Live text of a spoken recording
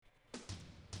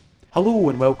Hello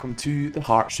and welcome to the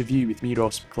Hearts Review with me,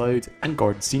 Ross McLeod, and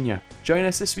Gordon Senior. Joining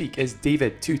us this week is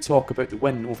David to talk about the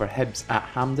win over Hibs at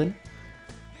Hampden.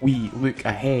 We look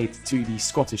ahead to the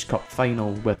Scottish Cup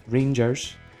final with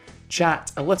Rangers,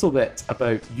 chat a little bit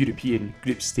about European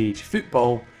group stage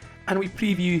football, and we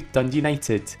preview Dundee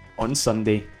United on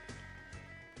Sunday.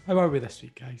 How are we this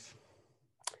week, guys?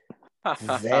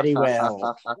 Very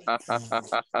well.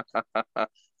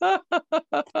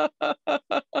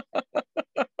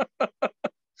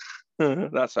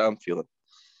 That's how I'm feeling.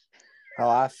 Oh,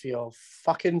 I feel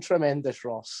fucking tremendous,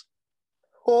 Ross.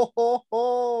 Ho, ho,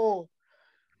 ho.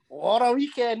 What a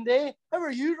weekend, eh? How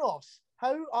are you, Ross?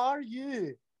 How are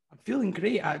you? I'm feeling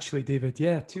great, actually, David.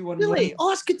 Yeah, 2-1 Really? win. Oh,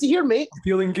 that's good to hear, mate. I'm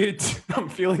feeling good. I'm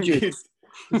feeling good.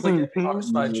 It's like every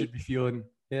Hearts fan should be feeling.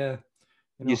 Yeah.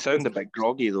 You sound a bit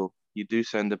groggy, though. You do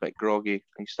sound a bit groggy.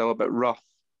 You're still a bit rough.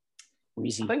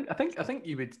 Wheezy. I think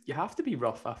you have to be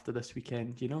rough after this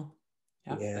weekend, you know?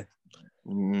 Yeah.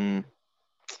 You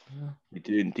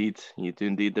do indeed. You do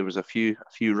indeed. There was a few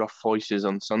rough voices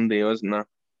on Sunday, wasn't there?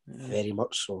 Very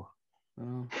much so.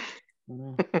 I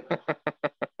know.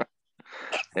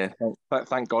 Yeah,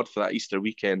 thank God for that Easter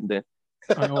weekend.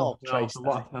 I know. Christ.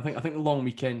 I think the long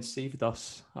weekend saved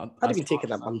us. I'd even taken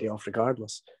that Monday off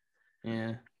regardless.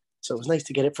 Yeah. So it was nice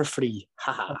to get it for free.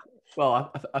 Haha.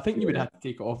 Well, I think you would have to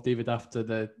take it off, David, after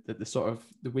the sort of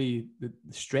the way the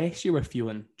stress you were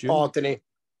feeling. Oh, didn't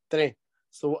he?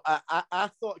 So I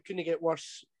thought it couldn't get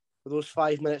worse for those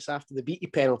 5 minutes after the Beattie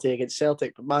penalty against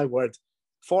Celtic, but my word,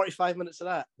 45 minutes of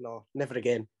that? No, never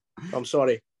again. I'm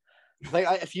sorry.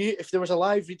 I think if there was a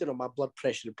live reading on my blood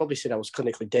pressure, it'd probably said I was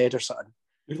clinically dead or something.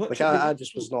 Like I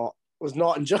just was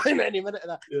not enjoying any minute of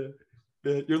that.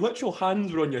 Yeah. Your literal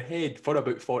hands were on your head for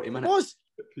about 40 minutes. It was.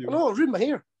 I know, it ruined my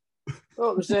hair.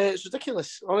 Oh, it's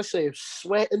ridiculous. Honestly, I was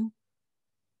sweating.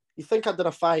 You think I did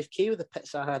a 5K with the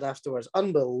pits I had afterwards?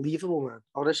 Unbelievable, man.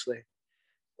 Honestly.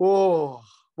 Oh,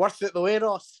 worth it the way,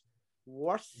 Ross.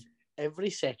 Worth every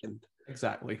second.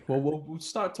 Exactly. Well, we'll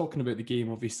start talking about the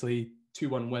game, obviously.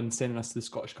 2-1 win, sending us to the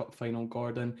Scottish Cup final,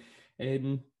 Gordon.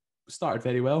 Started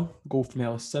very well. Goal from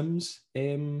Ellis Sims.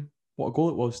 What a goal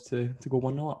it was to go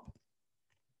 1-0 up.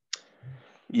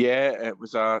 Yeah, it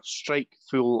was a strike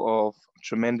full of a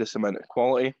tremendous amount of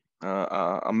quality.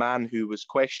 A man who was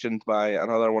questioned by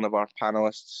another one of our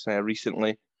panellists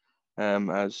recently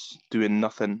as doing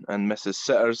nothing and misses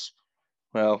sitters.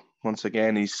 Well, once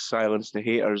again, he's silenced the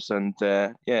haters. And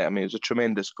it was a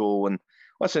tremendous goal. And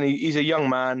listen, he's a young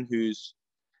man who's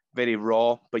very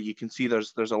raw, but you can see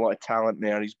there's a lot of talent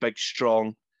there. He's big,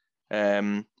 strong,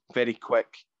 very quick.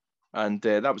 And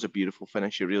that was a beautiful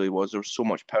finish. It really was. There was so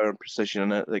much power and precision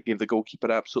in it that gave the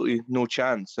goalkeeper absolutely no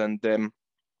chance. And I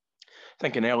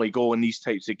think an early goal in these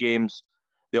types of games,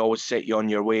 they always set you on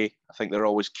your way. I think they're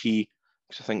always key.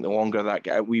 Because I think the longer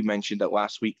that we mentioned it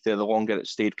last week, the longer it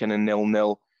stayed kind of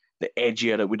 0-0, the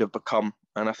edgier it would have become.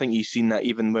 And I think you've seen that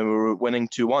even when we were winning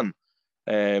 2-1.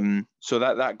 So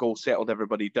that goal settled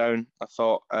everybody down. I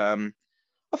thought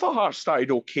Hearts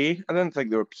started okay. I didn't think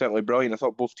they were particularly brilliant. I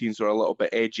thought both teams were a little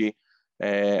bit edgy,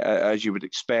 as you would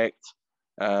expect.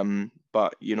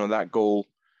 But, that goal,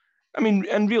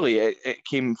 and really it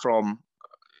came from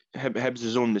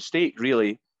Hibs' own mistake,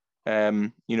 really.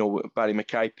 Barry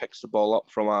Mackay picks the ball up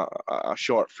from a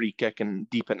short free kick and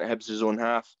deep into Hibs' own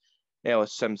half.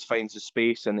 Ellis Sims finds the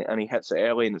space and he hits it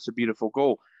early, and it's a beautiful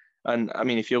goal. And,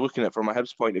 if you're looking at it from a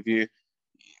Hibs point of view,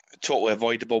 totally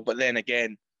avoidable. But then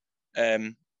again,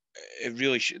 it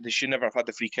really they should never have had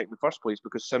the free kick in the first place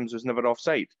because Sims was never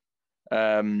offside.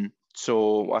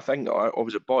 So I think, or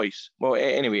was it Boyce? Well,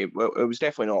 anyway, it was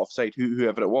definitely not offside,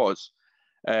 whoever it was,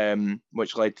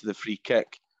 which led to the free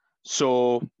kick.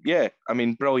 So, yeah,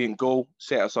 brilliant goal,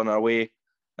 set us on our way.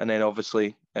 And then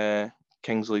obviously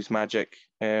Kingsley's magic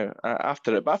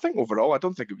after it. But I think overall, I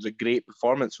don't think it was a great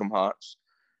performance from Hearts.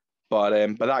 But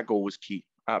that goal was key,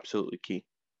 absolutely key.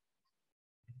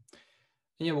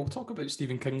 Yeah, we'll talk about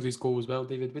Stephen Kingsley's goal as well,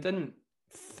 David. We didn't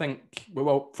think,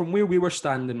 well, from where we were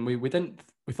standing, we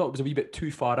thought it was a wee bit too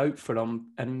far out for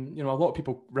him. And, a lot of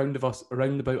people round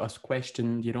about us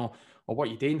questioned, well, what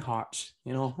are you doing, Hearts?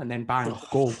 And then bang,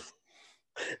 goal.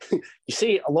 You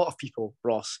see a lot of people,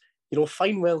 Ross,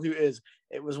 fine well who it is.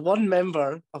 It was one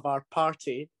member of our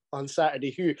party on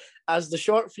Saturday who, as the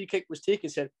short free kick was taken,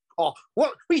 said, "Oh,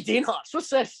 what are you doing, Hearts? What's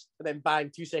this?" And then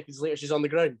bang, 2 seconds later, she's on the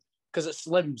ground because it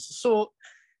slims. So,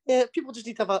 yeah, people just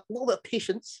need to have a little bit of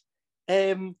patience.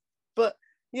 But,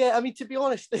 yeah, to be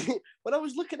honest, when I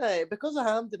was looking at it, because of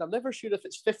Hampden, I'm never sure if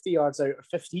it's 50 yards out or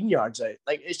 15 yards out.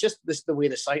 Like, it's just the way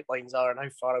the sight lines are and how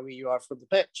far away you are from the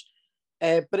pitch.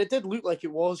 But it did look like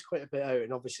it was quite a bit out,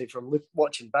 and obviously from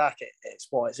watching back,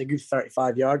 it's a good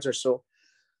 35 yards or so.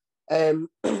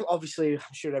 Obviously, I'm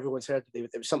sure everyone's heard that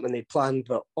it was something they planned,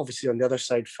 but obviously on the other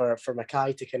side for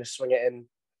Mackay to kind of swing it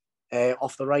in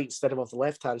off the right instead of off the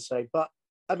left-hand side. But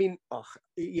I mean,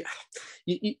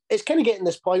 it's kind of getting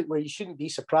this point where you shouldn't be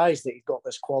surprised that he's got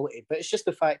this quality, but it's just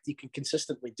the fact he can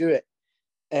consistently do it.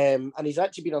 And he's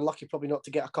actually been unlucky probably not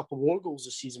to get a couple more goals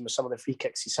this season with some of the free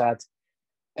kicks he's had.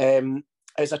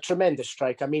 It's a tremendous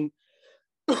strike. I mean,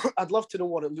 I'd love to know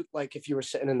what it looked like if you were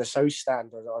sitting in the south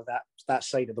stand or that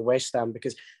side of the west stand,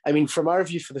 because, I mean, from our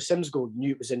view for the Sims goal, you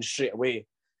knew it was in straight away.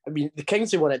 I mean, the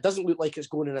Kingsley one, it doesn't look like it's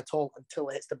going in at all until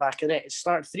it hits the back of the net. It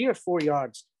starts 3 or 4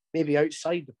 yards, maybe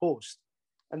outside the post,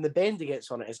 and the bend he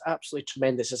gets on it is absolutely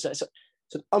tremendous. It's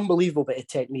an unbelievable bit of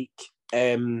technique.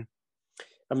 I mean,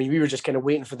 we were just kind of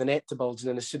waiting for the net to bulge, and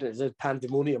then as soon as the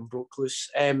pandemonium broke loose,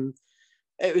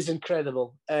 it was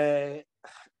incredible.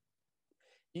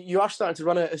 You are starting to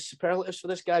run out of superlatives for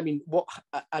this guy. I mean,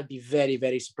 I'd be very,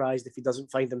 very surprised if he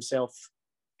doesn't find himself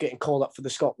getting called up for the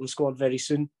Scotland squad very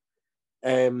soon.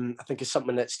 I think it's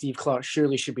something that Steve Clarke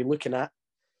surely should be looking at,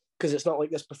 because it's not like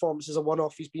this performance is a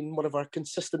one-off. He's been one of our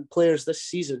consistent players this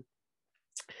season.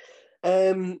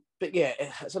 But yeah,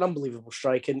 it's an unbelievable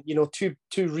strike, and two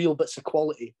real bits of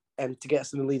quality to get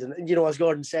us in the lead. And as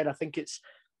Gordon said, I think it's.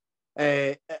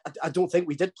 I don't think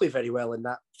we did play very well in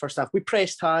that first half. We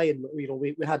pressed high, and we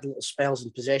had little spells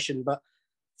in possession, but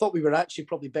thought we were actually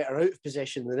probably better out of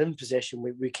possession than in possession.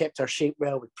 We kept our shape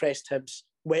well. We pressed Hibs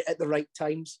at the right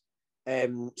times.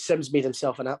 Sims made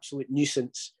himself an absolute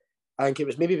nuisance. I think it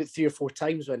was maybe about 3 or 4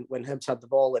 times when Hibs had the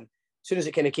ball, and as soon as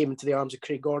it kind of came into the arms of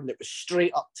Craig Gordon, it was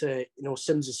straight up to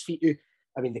Sims's feet.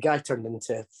 I mean, the guy turned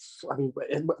into. I mean,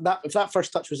 if that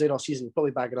first touch was in all season, he'd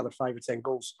probably bag another 5 or 10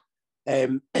 goals.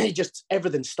 He just,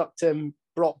 everything stuck to him,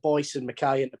 brought Boyce and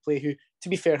Mackay into play, who, to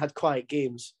be fair, had quiet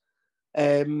games.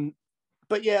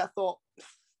 But yeah, I thought,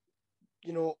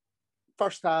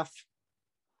 first half,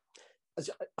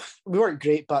 we weren't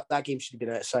great, but that game should have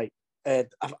been out of sight.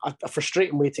 A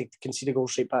frustrating way to concede a goal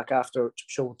straight back after, which I'm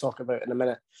sure we'll talk about in a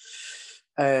minute.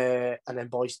 And then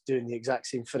Boyce doing the exact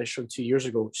same finish from 2 years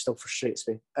ago, which still frustrates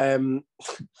me,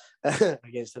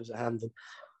 against Hibs at Hampden.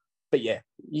 But yeah,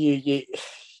 you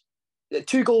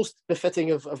 2 goals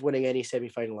befitting of winning any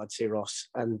semi-final, I'd say, Ross.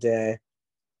 And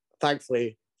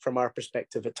thankfully, from our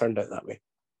perspective, it turned out that way.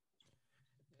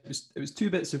 It was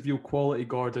 2 bits of real quality,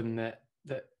 Gordon, that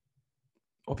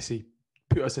obviously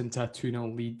put us into a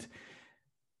 2-0 lead.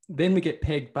 Then we get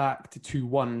pegged back to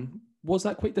 2-1. Was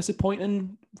that quite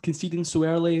disappointing, conceding so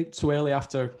early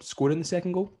after scoring the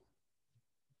second goal?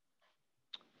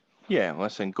 Yeah,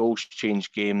 listen, goals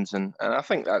change games, and I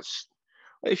think that's,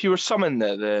 if you were summing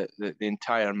the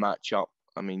entire match up,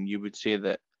 I mean, you would say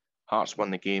that Hearts won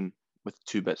the game with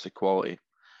 2 bits of quality,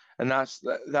 and that's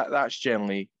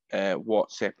generally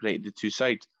what separated the 2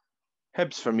 sides.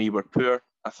 Hibs for me were poor.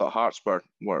 I thought Hearts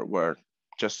were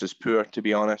just as poor, to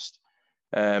be honest.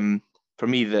 For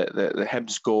me, the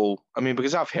Hibs goal, I mean,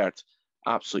 because I've heard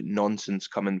absolute nonsense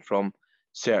coming from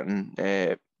certain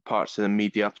parts of the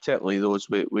media, particularly those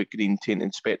with green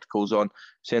tinted spectacles on,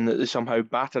 saying that they somehow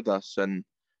battered us and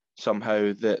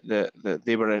somehow that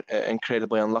they were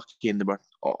incredibly unlucky and they were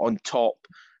on top.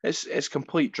 It's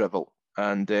complete drivel,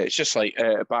 and it's just like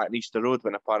back in Easter Road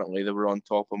when apparently they were on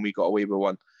top and we got away with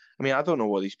one. I mean, I don't know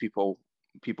what these people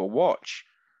watch.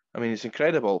 I mean, it's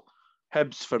incredible.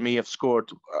 Hibs, for me, have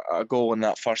scored a goal in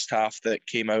that first half that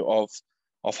came out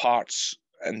of Hearts,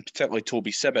 and particularly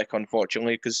Toby Sibbick,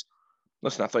 unfortunately, because,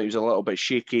 listen, I thought he was a little bit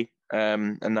shaky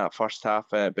in that first half,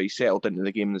 but he settled into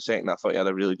the game in the second. I thought he had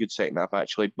a really good second half,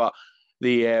 actually. But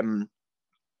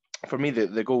for me,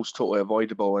 the goal's totally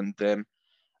avoidable. And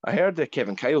I heard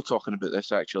Kevin Kyle talking about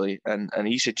this, actually, and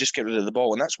he said, just get rid of the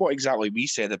ball. And that's what exactly we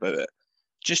said about it.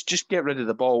 Just get rid of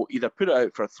the ball, either put it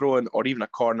out for a throw-in or even a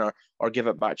corner, or give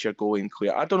it back to your goalie and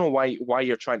clear. I don't know why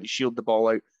you're trying to shield the ball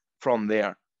out from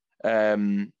there,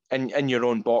 in your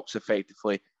own box,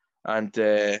 effectively. And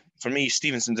for me,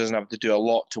 Stevenson doesn't have to do a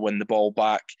lot to win the ball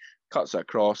back. Cuts it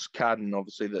across. Cadden,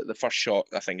 obviously, the first shot,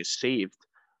 I think, is saved.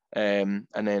 And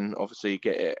then, obviously,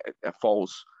 it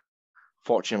falls,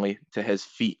 fortunately, to his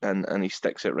feet, and he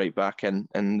sticks it right back in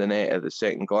the net at the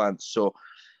second glance. So,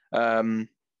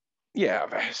 yeah,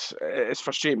 it's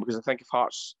frustrating because I think if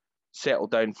Hearts settle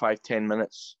down 5-10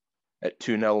 minutes at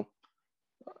 2-0,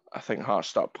 I think Hearts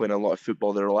start playing a lot of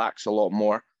football. They relax a lot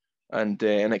more, and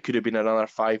it could have been another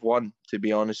 5-1, to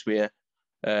be honest with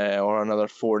you, or another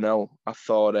 4-0. I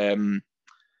thought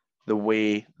the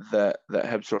way that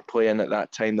Hibs were playing at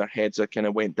that time, their heads kind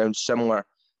of went down similar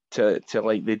to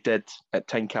like they did at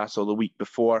Tynecastle the week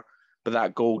before. but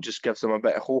that goal just gives them a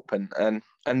bit of hope, and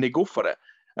they go for it.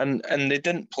 And they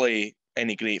didn't play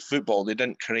any great football. They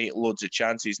didn't create loads of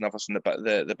chances, and obviously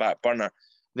the back burner.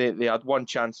 They had one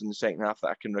chance in the second half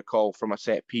that I can recall from a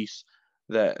set piece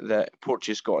that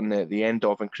Porteous got in the end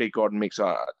of, and Craig Gordon makes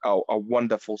a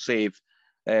wonderful save,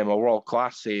 a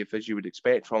world-class save, as you would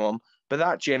expect from him. But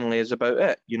that generally is about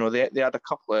it. You know, they had a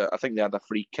couple of, I think they had a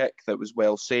free kick that was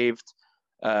well saved.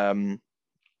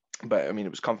 But, I mean,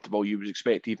 it was comfortable. You would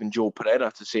expect even Joe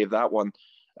Pereira to save that one.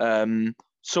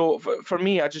 So, for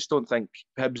me, I just don't think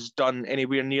Hibs done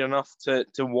anywhere near enough to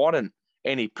warrant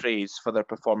any praise for their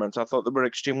performance. I thought they were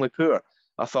extremely poor.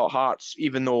 I thought Hearts,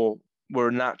 even though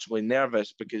we're naturally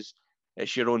nervous because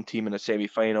it's your own team in a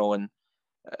semi-final and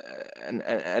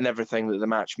everything that the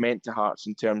match meant to Hearts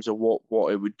in terms of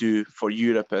what it would do for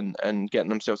Europe and getting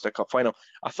themselves to a cup final,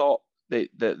 I thought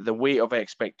the weight of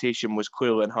expectation was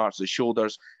clearly on Hearts'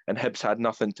 shoulders, and Hibs had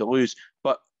nothing to lose.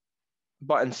 But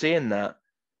in saying that,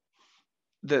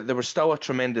 there was still a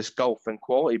tremendous gulf in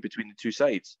quality between the two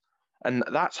sides, and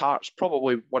that's Hearts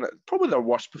probably their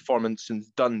worst performance since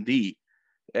Dundee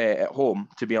at home.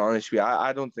 To be honest with you,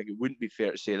 I don't think it wouldn't be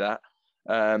fair to say that.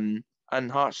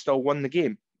 And Hearts still won the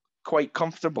game quite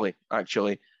comfortably,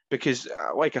 actually, because,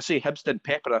 like I say, Hibs didn't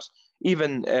pepper us.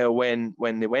 Even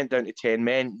when they went down to 10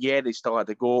 men, yeah, they still had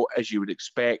to go, as you would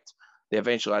expect. They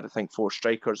eventually had, I think, 4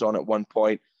 strikers on at one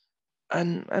point.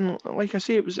 And like I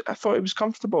say, I thought it was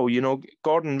comfortable. You know,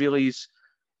 Gordon really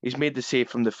he's made the save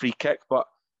from the free kick, but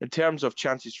in terms of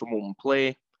chances from open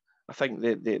play, I think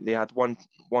they had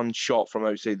one shot from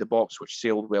outside the box which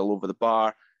sailed well over the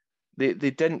bar. They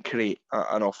didn't create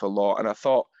an awful lot, and I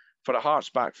thought for a Hearts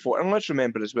back four, and let's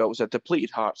remember as well, it was a depleted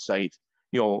Hearts side.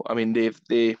 You know, I mean,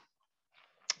 they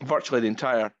virtually the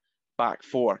entire back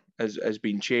four has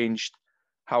been changed.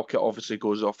 Halkett obviously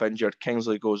goes off injured.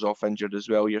 Kingsley goes off injured as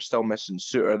well. You're still missing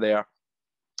Suter there.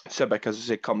 Sibbick, as I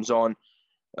say, comes on.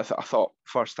 I thought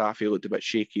first half he looked a bit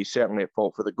shaky, certainly at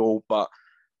fault for the goal, but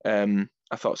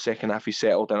I thought second half he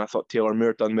settled, and I thought Taylor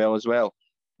Moore done well as well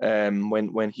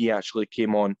when he actually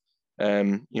came on.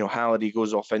 You know, Halliday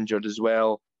goes off injured as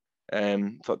well.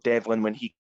 Thought Devlin, when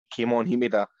he came on, he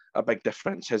made a big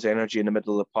difference. His energy in the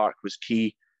middle of the park was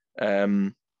key.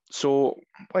 So,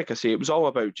 like I say, it was all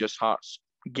about just Hearts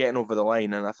getting over the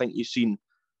line, and I think you've seen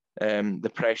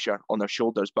the pressure on their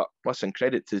shoulders. But listen,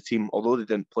 credit to the team. Although they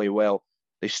didn't play well,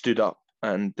 they stood up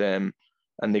and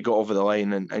they got over the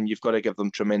line, and you've got to give them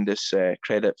tremendous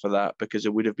credit for that, because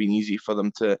it would have been easy for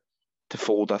them to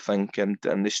fold, I think, and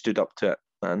they stood up to it.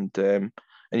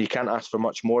 And you can't ask for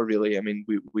much more, really. I mean,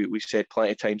 we said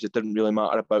plenty of times it didn't really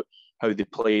matter about how they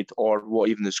played or what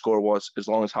even the score was, as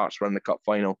long as Hearts were in the cup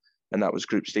final, and that was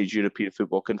group stage European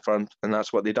football confirmed, and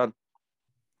that's what they done.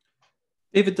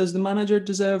 David, does the manager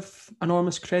deserve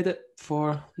enormous credit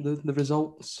for the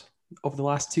results of the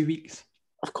last 2 weeks?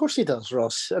 Of course he does,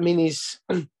 Ross. I mean,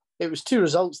 it was 2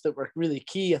 results that were really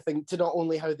key, I think, to not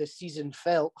only how the season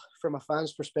felt from a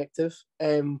fan's perspective,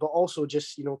 but also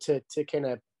just, you know, to kind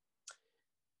of,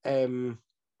 I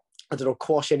don't know,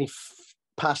 quash any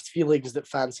past feelings that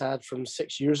fans had from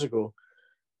 6 years ago.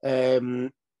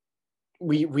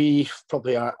 We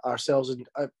probably are ourselves, and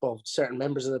certain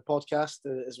members of the podcast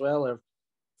as well, have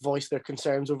voiced their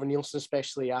concerns over Nielsen,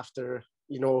 especially after,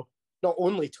 you know, not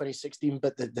only 2016,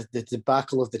 but the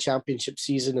debacle of the championship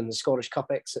season and the Scottish Cup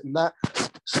exit and that.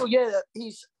 So yeah,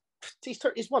 he's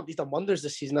done wonders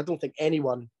this season. I don't think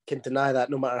anyone can deny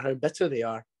that, no matter how bitter they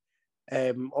are,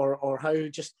 or how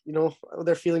just, you know,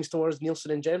 their feelings towards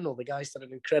Nielsen in general. The guy's done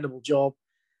an incredible job.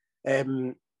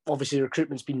 Obviously,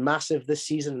 recruitment's been massive this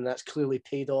season, and that's clearly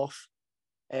paid off.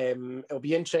 It'll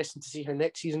be interesting to see how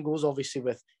next season goes. Obviously,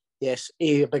 with yes,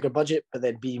 A, bigger budget, but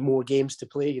then B, more games to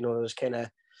play. You know, there's kind of,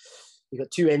 you've got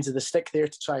 2 ends of the stick there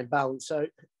to try and balance out.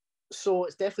 So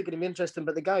it's definitely going to be interesting.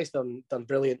 But the guy's done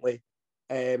brilliantly.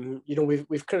 You know,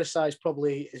 we've criticised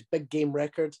probably his big game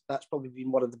record. That's probably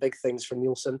been one of the big things for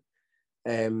Nielsen.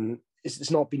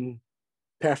 It's not been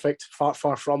perfect, far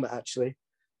from it actually.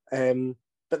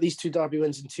 But these 2 derby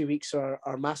wins in 2 weeks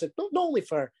are massive. Not only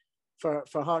for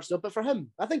Hearts, though, but for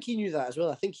him. I think he knew that as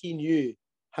well. I think he knew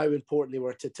how important they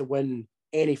were to win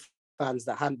any fans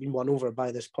that hadn't been won over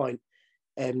by this point,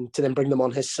 to then bring them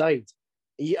on his side.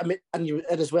 And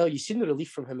as well, you've seen the relief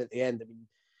from him at the end. I mean,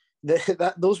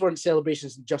 those weren't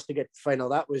celebrations just to get to the final.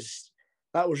 That was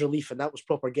relief, and that was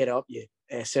proper get up you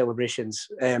celebrations.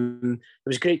 It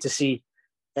was great to see.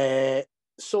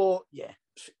 So yeah,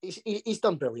 he's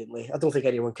done brilliantly. I don't think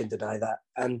anyone can deny that,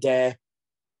 and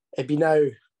it'd be now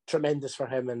tremendous for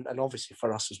him and obviously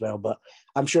for us as well. But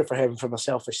I'm sure for him, from a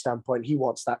selfish standpoint, he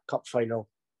wants that cup final.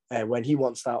 When he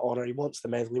wants that honour, he wants the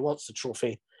medal, he wants the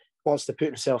trophy. wants to put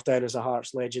himself down as a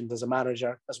Hearts legend, as a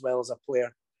manager, as well as a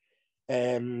player.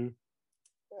 And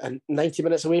 90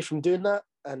 minutes away from doing that.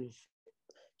 And do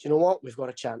you know what? We've got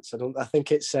a chance. I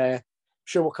think it's,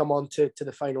 sure we'll come on to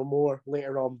the final more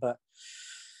later on, but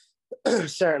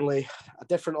certainly a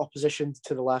different opposition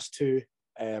to the last two.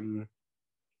 And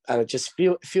it just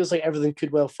feels like everything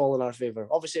could well fall in our favour.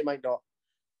 Obviously, it might not.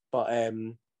 But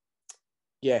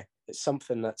yeah, it's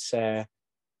something that's, I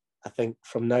think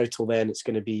from now till then, it's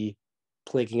going to be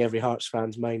plaguing every Hearts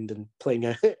fan's mind and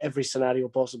playing every scenario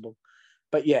possible.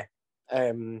 But yeah,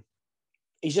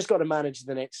 he's just got to manage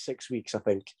the next 6 weeks, I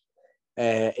think.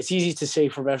 It's easy to say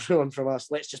from everyone from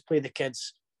us, let's just play the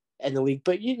kids in the league.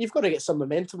 But you've got to get some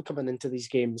momentum coming into these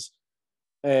games.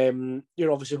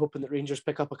 You're obviously hoping that Rangers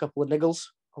pick up a couple of niggles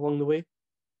along the way.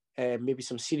 Maybe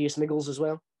some serious niggles as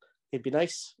well. It'd be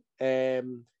nice.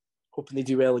 Hoping they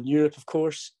do well in Europe, of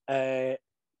course. I'm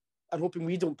hoping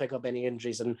we don't pick up any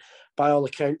injuries. And by all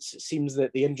accounts, it seems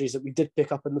that the injuries that we did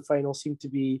pick up in the final seem to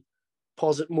be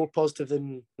more positive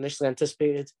than initially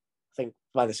anticipated. I think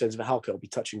by the sounds of it, Halkett will be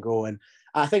touch and go. And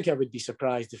I think I would be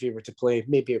surprised if he were to play.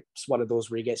 Maybe it's one of those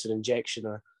where he gets an injection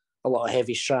or a lot of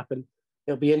heavy strapping.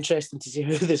 It'll be interesting to see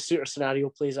how this sort of scenario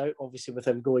plays out, obviously with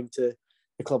him going to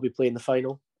the club we play in the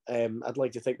final. I'd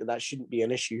like to think that shouldn't be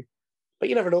an issue. But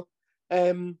you never know.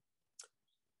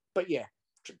 But yeah,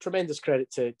 tremendous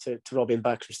credit to Robbie and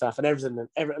backroom staff and everything,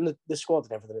 and the squad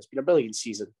and everything. It's been a brilliant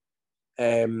season.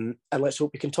 And let's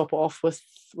hope we can top it off with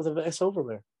a bit of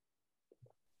silverware.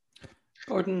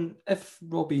 Gordon, if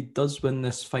Robbie does win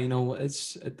this final,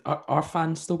 are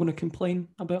fans still going to complain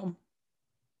about him?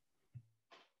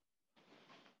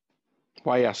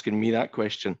 Why are you asking me that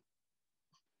question?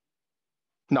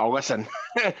 No, listen.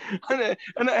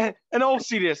 in all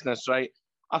seriousness, right?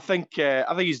 I think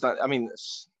he's done. I mean,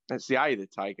 it's the eye of the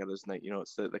tiger, isn't it? You know,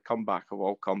 it's the comeback of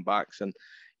all comebacks, and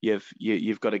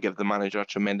you've got to give the manager a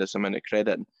tremendous amount of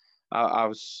credit. And I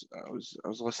was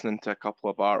listening to a couple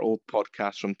of our old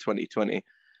podcasts from 2020,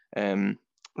 around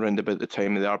about the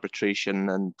time of the arbitration,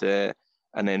 and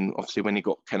then obviously when he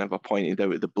got kind of appointed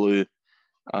out of the blue.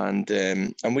 And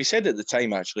we said at the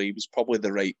time, actually, he was probably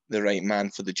the right man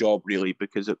for the job, really,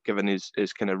 because given his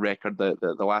kind of record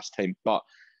the last time. But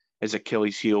his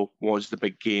Achilles heel was the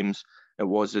big games, it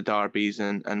was the derbies,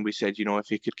 and we said, you know, if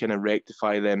he could kind of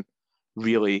rectify them,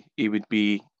 really, he would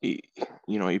be, he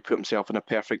put himself in a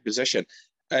perfect position.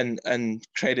 And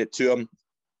credit to him,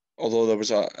 although there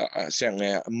was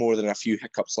certainly more than a few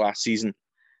hiccups last season,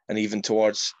 and even at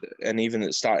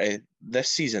the start of this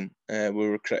season, we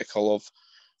were critical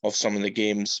of some of the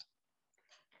games,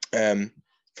 to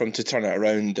turn it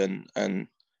around, and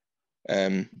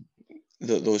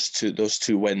those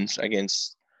two wins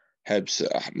against Hibs,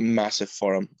 massive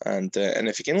for him, and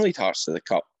if he can lead Hearts to the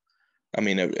cup, I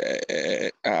mean,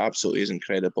 it absolutely is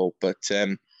incredible. But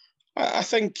I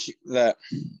think that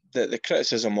the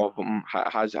criticism of him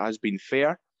has been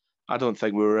fair. I don't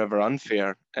think we were ever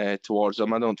unfair towards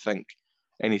him. I don't think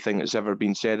anything that's ever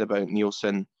been said about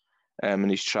Nielsen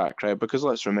and his track record, because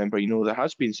let's remember, there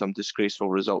has been some disgraceful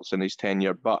results in his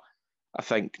tenure, but I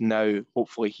think now,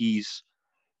 hopefully, he's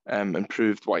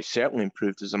improved. Well, he's certainly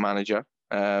improved as a manager.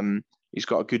 He's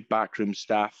got a good backroom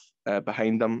staff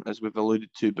behind him, as we've alluded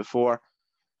to before,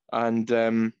 and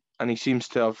he seems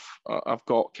to have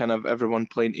got kind of everyone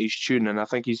playing to his tune. And I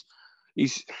think he's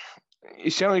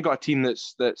certainly got a team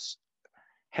that's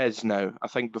his now. I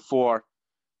think before,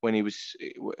 when he was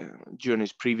during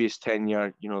his previous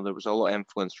tenure, there was a lot of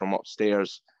influence from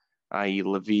upstairs, i.e.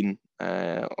 Levine.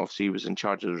 Obviously, he was in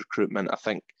charge of the recruitment. I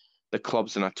think the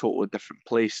club's in a totally different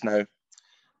place now.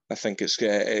 I think it's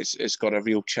got a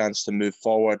real chance to move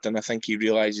forward, and I think he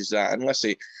realises that. And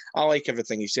I like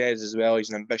everything he says as well. He's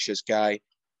an ambitious guy.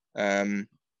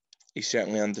 He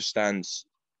certainly understands,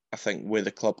 I think, where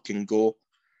the club can go.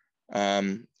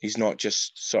 He's not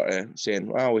just sort of saying,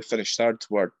 well, we finished third,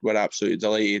 we're absolutely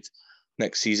delighted.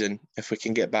 Next season, if we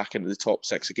can get back into the top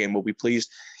six again, we'll be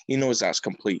pleased. He knows that's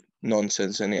complete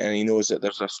nonsense, and he knows that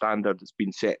there's a standard that's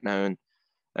been set now,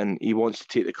 and he wants to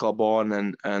take the club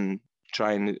on and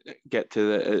try and get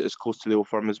to as close to the old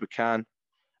firm as we can,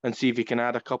 and see if he can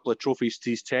add a couple of trophies to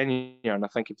his tenure. And I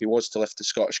think if he was to lift the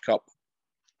Scottish Cup,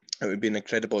 it would be an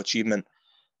incredible achievement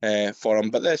for him.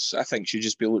 But this, I think, should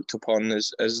just be looked upon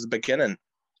as the beginning,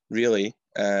 really,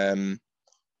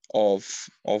 of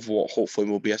what hopefully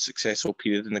will be a successful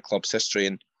period in the club's history.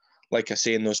 And like I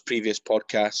say in those previous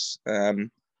podcasts,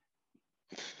 I'm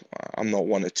not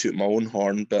one to toot my own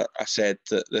horn, but I said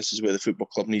that this is where the football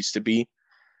club needs to be.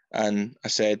 And I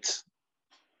said,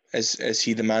 is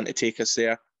he the man to take us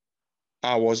there?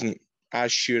 I wasn't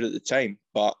as sure at the time,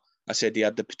 but I said he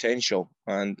had the potential,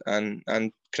 and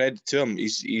credit to him,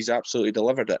 he's absolutely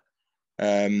delivered it.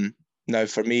 Now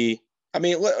for me, I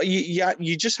mean,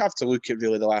 you just have to look at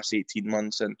really the last 18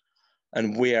 months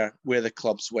and where the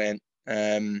clubs went.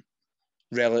 Demotion,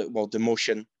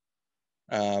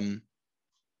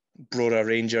 Brora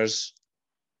Rangers,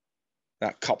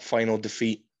 that cup final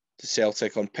defeat to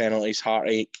Celtic on penalties,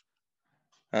 heartache,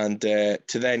 and to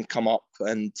then come up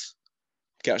and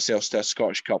get ourselves to a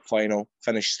Scottish Cup final,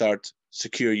 finish third,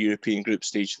 secure European group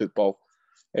stage football.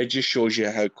 It just shows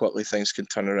you how quickly things can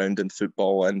turn around in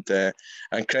football, and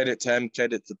credit to him,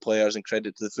 credit to the players, and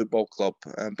credit to the football club,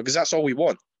 because that's all we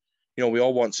want. You know, we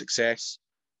all want success.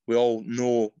 We all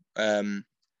know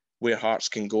where Hearts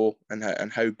can go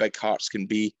and how big Hearts can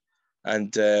be.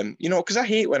 And, because I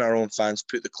hate when our own fans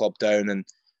put the club down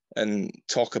and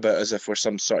talk about as if we're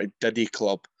some sort of diddy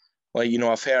club. Like,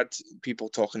 I've heard people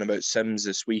talking about Sims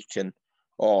this week and,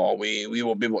 we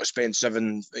won't be able to spend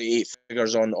 7-8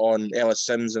 figures on Ellis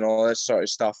Sims and all this sort of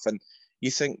stuff. And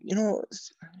you think,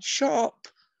 shut up.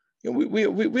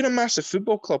 We're a massive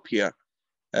football club here.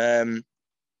 I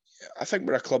think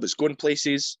we're a club that's going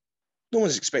places. No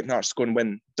one's expecting Hearts to go and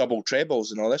win double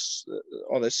trebles and all this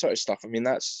sort of stuff. I mean,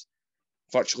 that's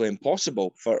virtually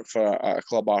impossible for a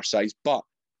club our size. But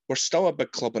we're still a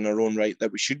big club in our own right,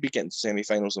 that we should be getting to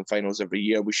semi-finals and finals every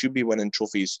year. We should be winning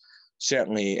trophies,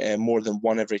 certainly more than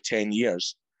one every 10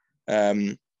 years.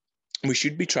 We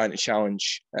should be trying to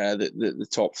challenge the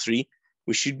top three.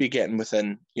 We should be getting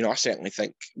within, I certainly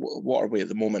think, what are we at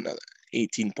the moment,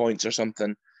 18 points or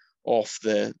something off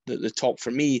the top.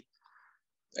 For me,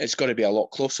 it's got to be a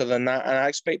lot closer than that. And I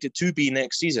expect it to be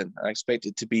next season. I expect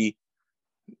it to be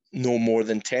no more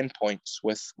than 10 points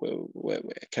with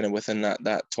kind of within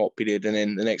that top period. And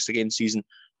then the next season,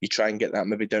 you try and get that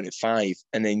maybe down to 5,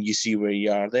 and then you see where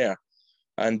you are there.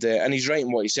 And he's right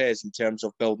in what he says in terms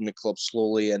of building the club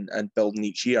slowly and building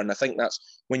each year. And I think that's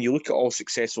when you look at all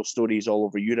successful stories all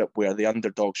over Europe where the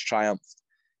underdogs triumphed,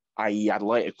 i.e.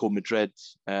 Atletico Madrid,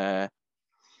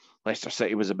 Leicester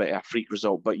City was a bit of a freak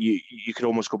result, but you could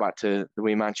almost go back to the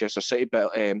way Manchester City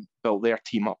built their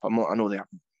team up. I know they have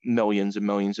millions and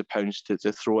millions of pounds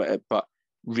to throw at it, but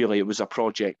really it was a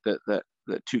project that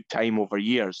took time over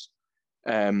years.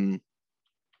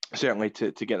 Certainly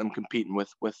to get them competing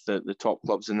with the top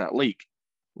clubs in that league.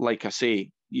 Like I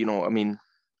say, I mean,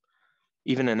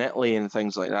 even in Italy and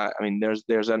things like that, I mean,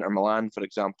 there's Inter Milan, for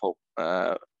example,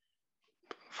 4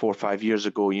 or 5 years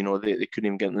ago, they couldn't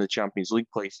even get into the Champions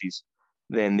League places.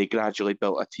 Then they gradually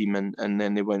built a team and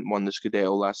then they won the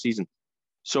Scudetto last season.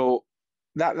 So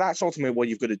that's ultimately what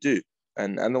you've got to do.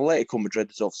 And Atletico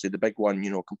Madrid is obviously the big one,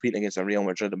 competing against a Real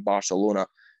Madrid and Barcelona.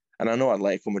 And I know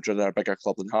Atletico Madrid are a bigger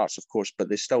club than Hearts, of course, but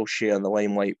they still share the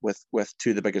limelight with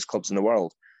two of the biggest clubs in the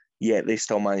world. Yet they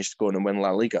still managed to go in and win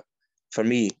La Liga. For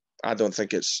me, I don't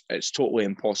think it's totally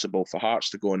impossible for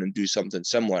Hearts to go in and do something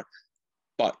similar.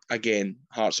 But again,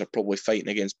 Hearts are probably fighting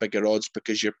against bigger odds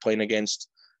because you're playing against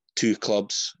two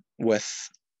clubs with,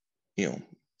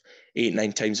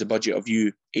 8-9 times the budget of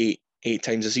you, eight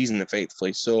times a season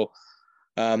effectively. So,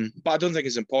 but I don't think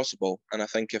it's impossible. And I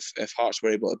think if Hearts were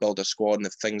able to build a squad and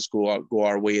if things go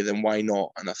our way, then why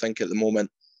not? And I think at the moment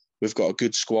we've got a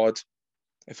good squad.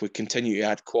 If we continue to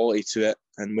add quality to it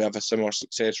and we have a similar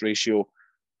success ratio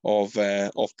of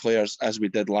players as we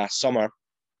did last summer,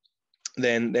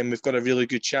 then we've got a really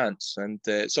good chance. And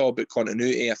it's all about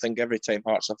continuity. I think every time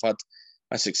Hearts have had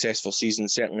a successful season,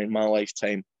 certainly in my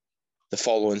lifetime, the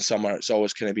following summer, it's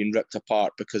always kind of been ripped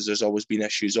apart because there's always been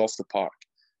issues off the park.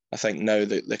 I think now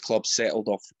that the club's settled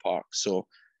off the park, so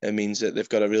it means that they've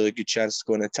got a really good chance to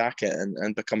go and attack it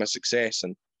and become a success.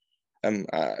 And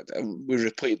we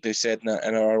repeatedly said in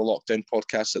our lockdown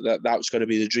podcast that was going to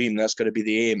be the dream, that's going to be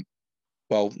the aim.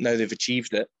 Well, now they've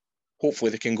achieved it.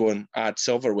 Hopefully they can go and add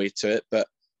silverware to it. But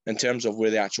in terms of where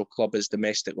the actual club is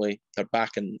domestically, they're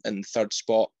back in the third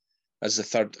spot as the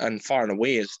third, and far and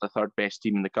away is the third best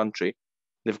team in the country.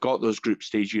 They've got those group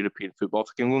stage European football. If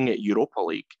they can go and get Europa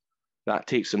League, that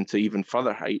takes them to even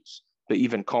further heights. But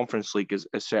even Conference League is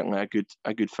certainly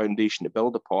a good foundation to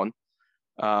build upon.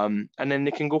 And then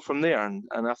they can go from there. And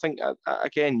I think,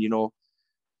 again,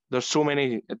 there's so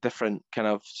many different kind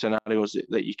of scenarios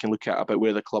that you can look at about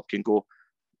where the club can go.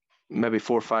 Maybe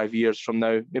 4 or 5 years from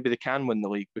now, maybe they can win the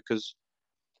league, because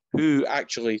who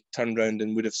actually turned around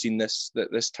and would have seen this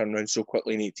turn around so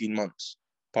quickly in 18 months,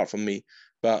 apart from me?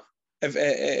 But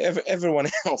if everyone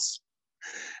else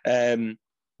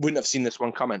wouldn't have seen this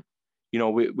one coming.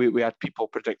 We had people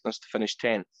predicting us to finish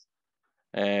 10th,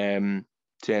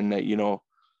 saying that,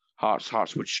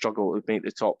 Hearts would struggle to make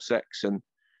the top 6. And,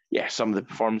 yeah, some of the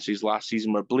performances last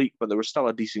season were bleak, but there was still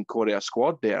a decent core of a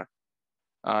squad there.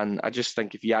 And I just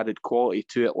think if you added quality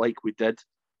to it like we did,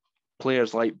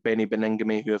 players like Benny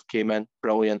Beningame who have came in,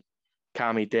 brilliant.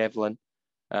 Cammy Devlin,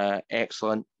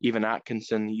 excellent. Even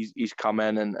Atkinson, he's come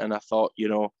in, and I thought,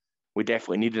 we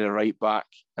definitely needed a right back.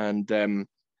 And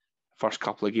first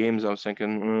couple of games, I was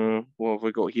thinking, what have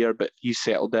we got here? But he's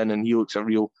settled in, and he looks a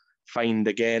real find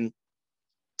again.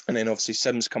 And then obviously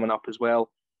Sims coming up as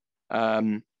well.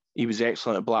 He was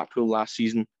excellent at Blackpool last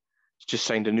season. He's just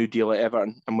signed a new deal at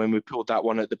Everton, and when we pulled that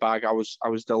one out the bag, I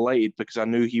was delighted because I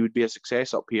knew he would be a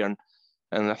success up here.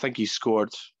 And I think he's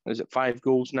scored, is it 5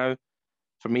 goals now?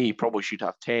 For me, he probably should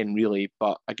have 10, really.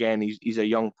 But again, he's a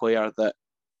young player that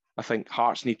I think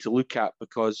Hearts need to look at,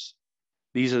 because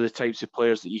these are the types of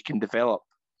players that you can develop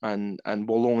and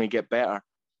will only get better.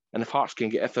 And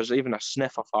if there's even a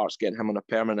sniff of Hearts getting him on a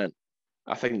permanent,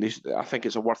 I think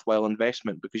it's a worthwhile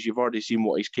investment, because you've already seen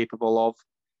what he's capable of.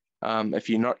 If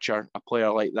you nurture a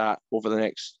player like that over the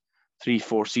next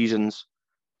 3-4 seasons,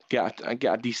 get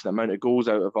a decent amount of goals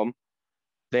out of him,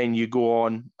 then you go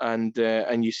on and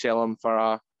you sell him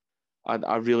for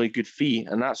a really good fee.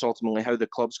 And that's ultimately how the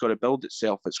club's got to build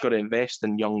itself. It's got to invest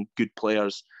in young, good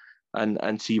players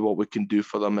and see what we can do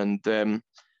for them. And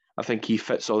I think he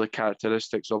fits all the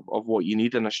characteristics of what you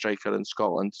need in a striker in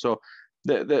Scotland. So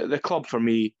the club for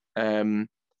me,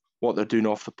 what they're doing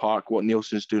off the park, what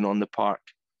Nielsen's doing on the park,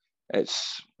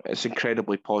 it's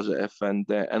incredibly positive. And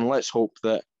let's hope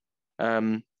that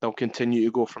they'll continue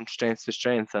to go from strength to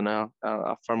strength, and I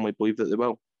firmly believe that they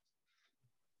will.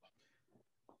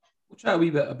 We'll chat a wee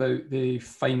bit about the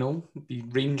final, the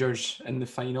Rangers in the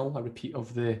final, a repeat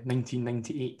of the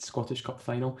 1998 Scottish Cup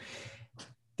final.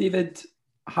 David,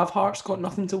 have Hearts got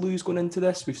nothing to lose going into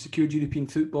this? We've secured European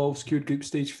football, secured group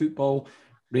stage football.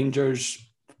 Rangers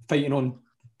fighting on,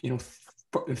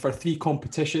 for 3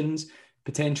 competitions,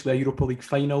 potentially a Europa League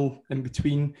final in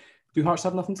between. Do Hearts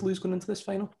have nothing to lose going into this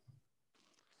final?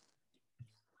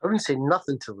 I wouldn't say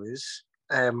nothing to lose,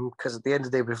 because at the end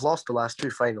of the day, we've lost the last 2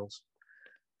 finals.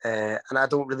 And I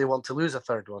don't really want to lose a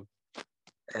third one.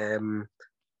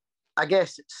 I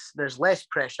guess there's less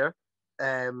pressure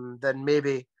than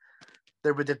maybe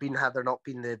there would have been had there not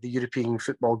been the European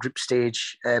football group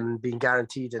stage being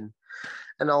guaranteed and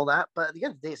all that. But at the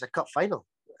end of the day, it's a cup final.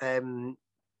 We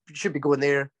should be going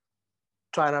there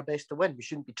trying our best to win. We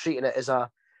shouldn't be treating it as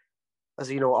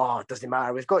it doesn't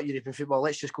matter. We've got European football.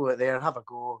 Let's just go out there and have a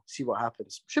go, see what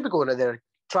happens. We should be going out there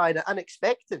trying it and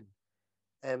expecting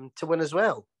to win as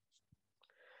well.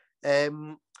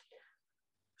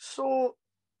 So,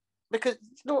 because at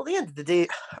the end of the day,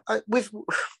 I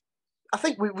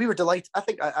think we were delighted. I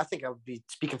think I would be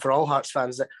speaking for all Hearts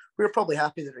fans that we were probably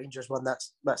happy that Rangers won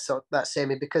that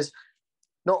semi, because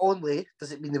not only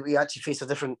does it mean that we actually face a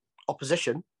different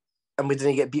opposition and we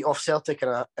didn't get beat off Celtic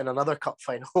in another cup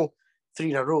final 3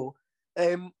 in a row.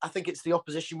 I think it's the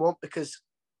opposition we want, because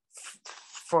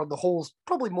for the whole,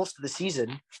 probably most of the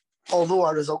season, although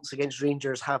our results against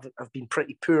Rangers have been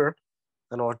pretty poor,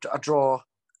 and a draw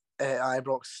at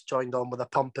Ibrox joined on with a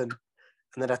pumping,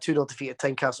 and then a 2-0 defeat at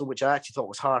Tynecastle, which I actually thought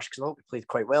was harsh because I thought we played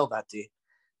quite well that day.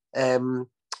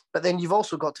 But then you've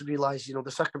also got to realise,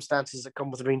 the circumstances that come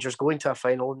with Rangers going to a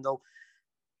final, and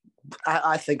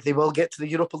I think they will get to the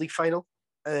Europa League final.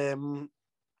 And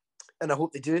I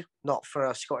hope they do, not for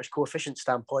a Scottish coefficient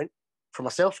standpoint, from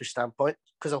a selfish standpoint,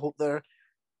 because I hope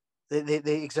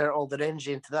they exert all their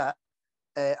energy into that.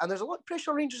 And there's a lot of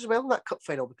pressure on Rangers as well in that cup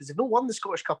final, because they've not won the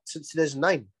Scottish Cup since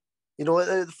 2009.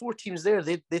 The 4 teams there,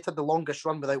 they'd had the longest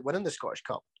run without winning the Scottish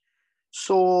Cup.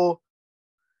 So,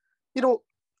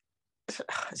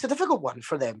 it's a difficult one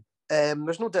for them.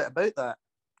 There's no doubt about that,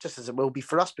 just as it will be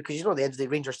for us, because, at the end of the day,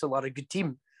 Rangers still are a good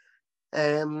team.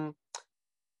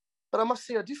 But I must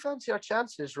say, I do fancy our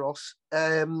chances, Ross.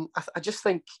 I just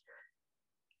think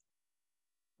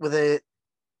I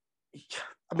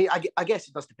guess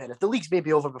it does depend. If the league's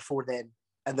maybe over before then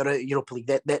and they're out of Europa League,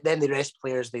 then they rest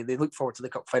players. They look forward to the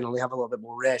cup final. They have a little bit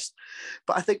more rest.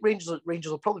 But I think Rangers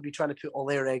will probably be trying to put all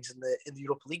their eggs in the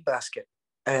Europa League basket.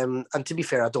 And to be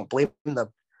fair, I don't blame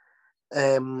them.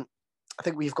 I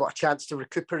think we've got a chance to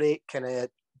recuperate, kind of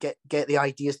get the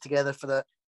ideas together for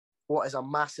what is a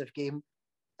massive game.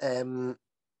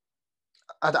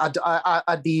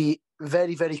 I'd be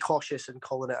very, very cautious in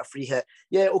calling it a free hit.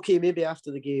 Yeah, okay, maybe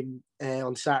after the game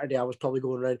on Saturday, I was probably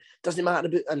going around, doesn't matter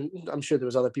about, and I'm sure there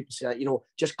was other people saying that,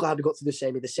 just glad we got through the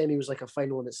semi. The semi was like a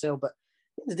final in itself, but at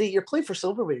the end of the day, you're playing for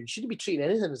silverware. You shouldn't be treating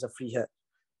anything as a free hit.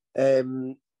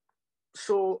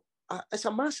 So it's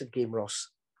a massive game, Ross,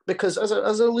 because as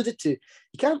I alluded to,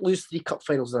 you can't lose 3 cup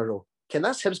finals in a row.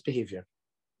 That's Hibs behaviour.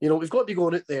 We've got to be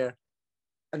going out there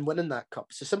and winning that cup.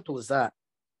 It's as simple as that.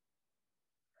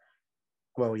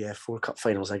 Well, yeah, 4 cup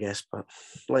finals, I guess, but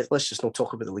let's just not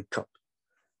talk about the League Cup.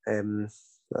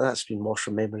 That's been washed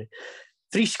from memory.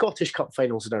 3 Scottish Cup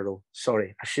finals in a row.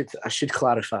 Sorry, I should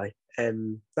clarify.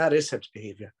 That is Hibs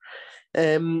behaviour.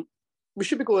 We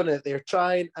should be going out there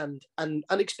trying and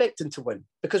expecting to win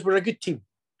because we're a good team.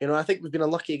 You know, I think we've been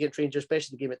unlucky against Rangers,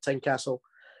 especially the game at Tynecastle.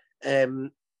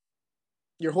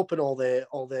 You're hoping all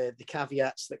the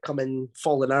caveats that come in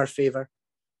fall in our favour.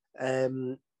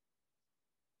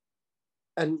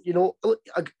 And, you know,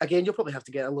 again, you'll probably have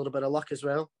to get a little bit of luck as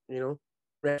well. You know,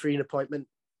 refereeing appointment,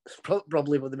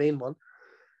 probably the main one.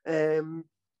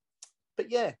 But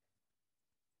yeah,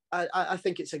 I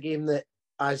think it's a game that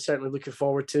I'm certainly looking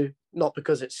forward to, not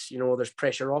because it's, you know, there's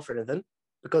pressure off or anything,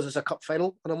 because it's a cup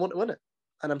final and I want to win it.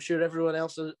 And I'm sure everyone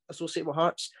else associated with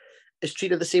Hearts is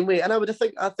treated the same way. And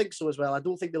I think so as well. I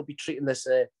don't think they'll be treating this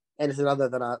anything other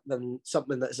than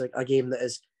something that is a game that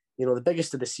is, you know, the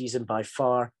biggest of the season by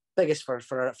far, biggest for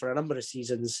a number of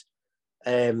seasons.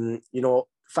 You know,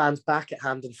 fans back at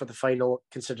Hampden for the final,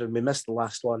 considering we missed the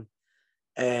last one.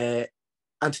 And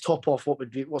to top off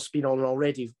what's been on an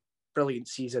already brilliant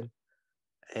season.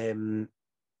 I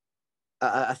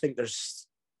think there's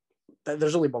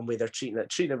only one way they're treating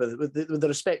it with the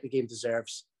respect the game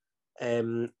deserves,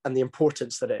 and the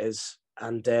importance that it is.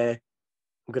 And I'm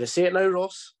going to say it now,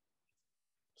 Ross.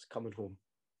 It's coming home.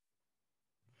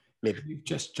 Maybe you've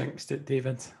just jinxed it,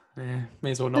 David.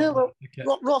 May as well not. Yeah,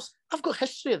 well, Ross, I've got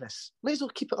history of this. May as well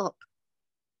keep it up.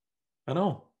 I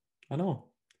know.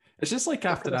 It's just like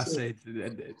after I said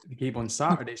the game on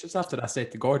Saturday, it's just after I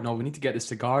said to Gordon, oh, we need to get the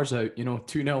cigars out, you know,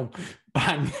 2-0,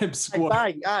 bang, Hibs score.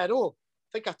 Bang, I know.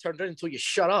 I think I turned around and told you,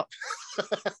 shut up.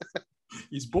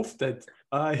 He's both did.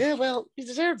 Aye. Yeah, well, he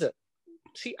deserved it.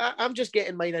 See, I'm just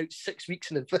getting mine out 6 weeks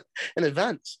in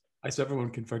advance. So everyone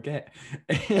can forget.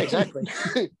 Exactly.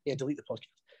 Yeah, delete the podcast.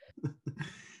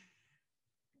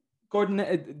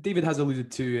 Gordon, David has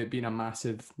alluded to it being a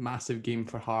massive, massive game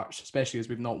for Hearts, especially as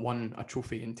we've not won a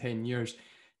trophy in 10 years.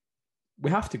 We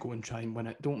have to go and try and win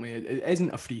it, don't we? It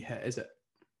isn't a free hit, is it?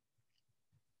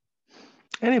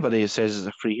 Anybody who says it's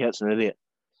a free hit's an idiot,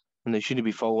 and they shouldn't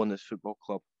be following this football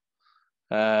club.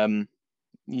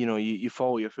 You know, you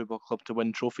follow your football club to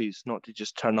win trophies, not to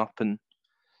just turn up and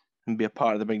be a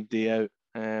part of the big day out.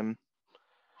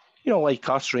 You know, like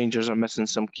us, Rangers are missing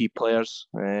some key players.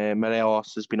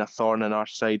 Morelos has been a thorn in our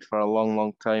side for a long,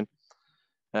 long time.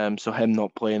 So him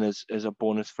not playing is a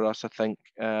bonus for us, I think.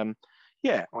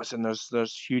 Yeah, listen,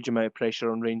 there's huge amount of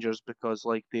pressure on Rangers because,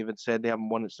 like David said, they haven't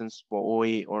won it since,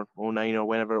 08 or 09 or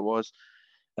whenever it was.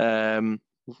 Long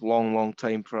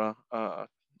time for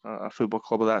a football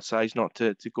club of that size not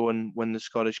to go and win the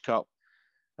Scottish Cup.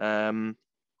 There's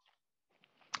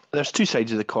 2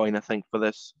 sides of the coin, I think, for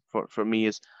this. For me,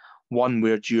 is one,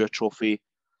 we're due a trophy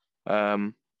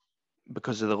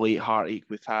because of the late heartache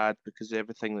we've had, because of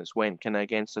everything that's went kind of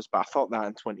against us. But I thought that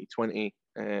in 2020,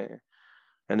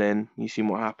 and then you see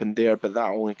what happened there. But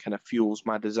that only kind of fuels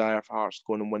my desire for Hearts to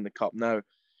go and win the cup now.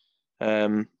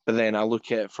 But then I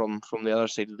look at it from the other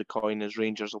side of the coin, as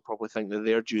Rangers will probably think that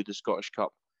they're due the Scottish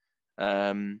Cup.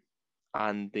 And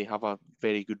they have a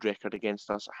very good record against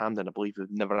us at Hampden. I believe we've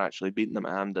never actually beaten them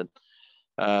at Hampden.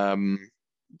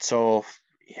 So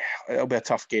yeah, it'll be a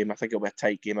tough game. I think it'll be a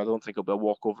tight game. I don't think it'll be a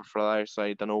walkover for either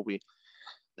side. I know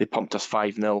they pumped us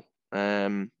 5-0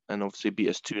 and obviously beat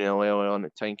us 2-0 early on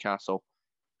at Tynecastle.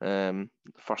 The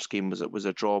first game was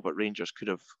a draw, but Rangers could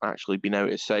have actually been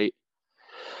out of sight.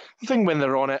 I think when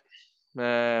they're on it,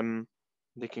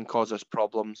 they can cause us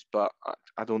problems, but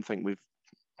I don't think we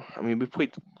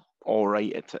played all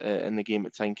right in the game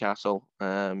at Tynecastle.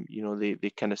 You know, they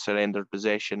kind of surrendered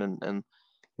possession and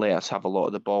let us have a lot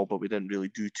of the ball, but we didn't really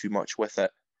do too much with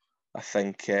it. I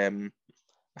think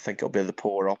it'll be the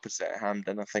polar opposite at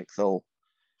Hampden. I think they'll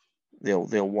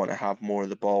want to have more of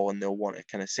the ball and they'll want to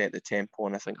kind of set the tempo,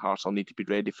 and I think Hearts will need to be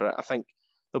ready for it. I think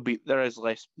there is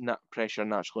less pressure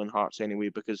naturally in Hearts anyway,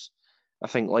 because I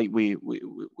think like we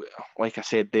like I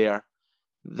said there,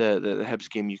 the Hibs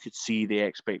game, you could see the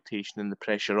expectation and the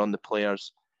pressure on the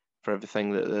players for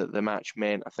everything that the match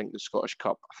meant. I think the Scottish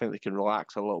Cup, I think they can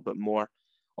relax a little bit more.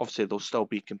 Obviously, they'll still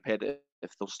be competitive.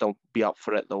 They'll still be up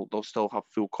for it. They'll still have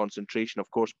full concentration,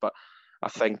 of course. But I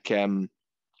think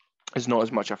it's not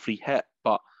as much a free hit.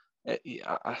 But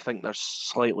I think there's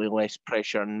slightly less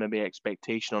pressure and maybe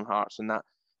expectation on Hearts, and that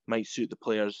might suit the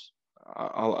players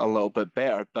a little bit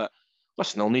better. But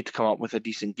listen, they'll need to come up with a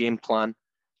decent game plan.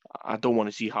 I don't want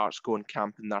to see Hearts go and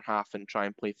camp in their half and try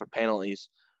and play for penalties.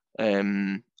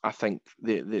 I think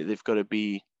they've got to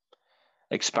be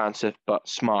expansive but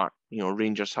smart.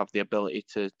 Rangers have the ability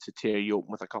to tear you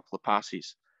open with a couple of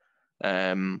passes.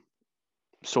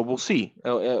 So we'll see.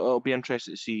 It'll be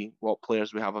interesting to see what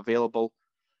players we have available.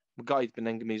 Guy's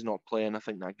Beningami's not playing. I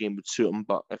think that game would suit him.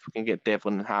 But if we can get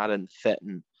Devlin and Harron fit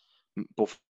and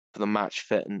both of them match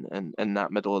fit and in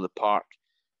that middle of the park,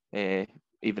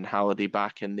 even Halliday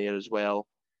back in there as well.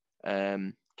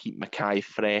 Keep Mackay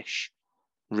fresh,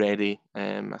 ready.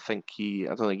 I don't think he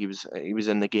was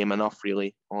in the game enough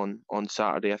really on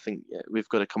Saturday. I think we've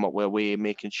got to come up with a way of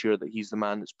making sure that he's the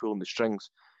man that's pulling the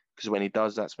strings, because when he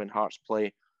does, that's when Hearts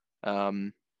play.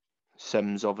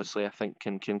 Sims obviously I think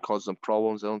can cause them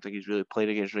problems. I don't think he's really played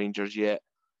against Rangers yet.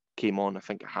 Came on I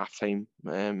think at halftime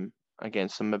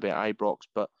against them, maybe at Ibrox,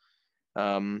 but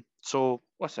so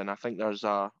listen, I think there's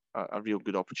a real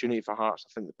good opportunity for Hearts.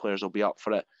 I think the players will be up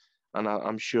for it, and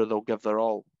I'm sure they'll give their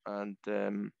all. And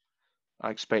I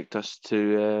expect us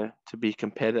to be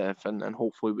competitive, and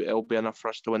hopefully it'll be enough for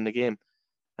us to win the game.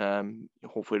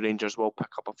 Hopefully Rangers will pick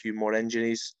up a few more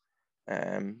injuries.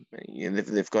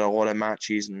 They've got a lot of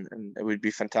matches, and it would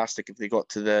be fantastic if they got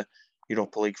to the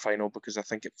Europa League final, because I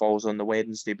think it falls on the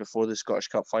Wednesday before the Scottish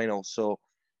Cup final. So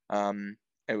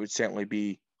it would certainly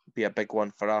be a big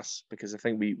one for us, because I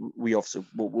think we also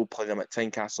we'll play them at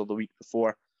Tynecastle the week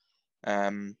before.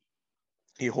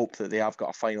 You hope that they have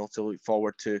got a final to look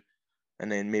forward to,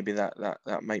 and then maybe that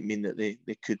might mean that they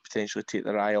could potentially take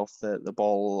their eye off the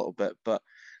ball a little bit. But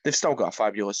they've still got a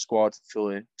fabulous squad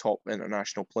full of top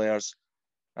international players,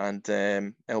 and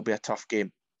it'll be a tough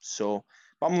game. So,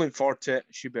 but I'm looking forward to it.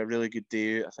 It should be a really good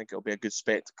day. I think it'll be a good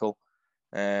spectacle.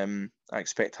 I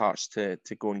expect Hearts to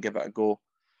go and give it a go,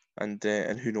 and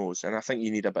who knows? And I think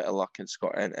you need a bit of luck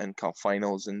in cup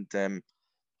finals, and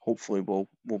hopefully we'll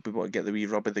be able to get the wee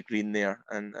rub of the green there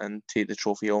and take the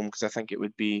trophy home, because I think it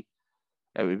would be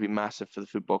massive for the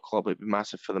football club. It'd be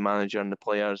massive for the manager and the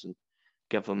players, and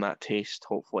give them that taste,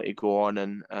 hopefully, to go on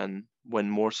and win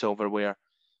more silverware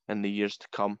in the years to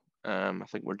come. I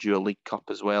think we're due a League Cup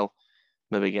as well.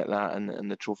 Maybe get that in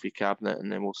the trophy cabinet,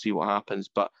 and then we'll see what happens.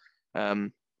 But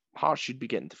Hearts should be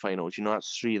getting to finals.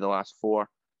 That's 3 of the last 4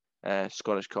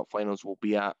 Scottish Cup finals we'll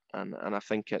be at, and I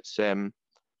think it's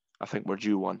I think we're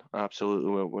due one.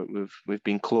 Absolutely, we've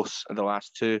been close in the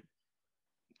last 2,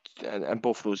 and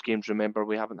both of those games. Remember,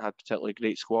 we haven't had particularly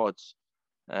great squads.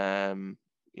 One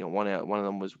of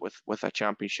them was with a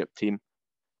championship team.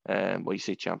 Well, you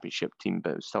say championship team,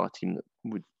 but it was still a team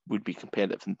that would be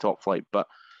competitive in top flight. But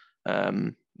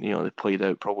they played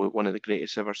out probably one of the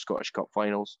greatest ever Scottish Cup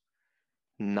finals.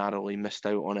 Narrowly missed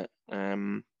out on it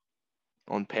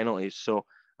on penalties. So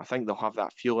I think they'll have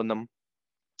that feel in them.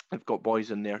 They've got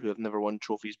boys in there who have never won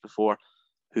trophies before,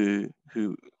 who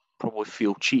probably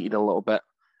feel cheated a little bit,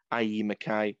 i.e.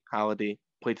 Mackay, Halliday,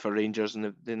 played for Rangers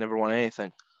and they never won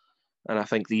anything. And I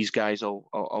think these guys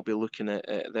I'll be looking at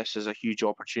this as a huge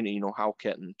opportunity.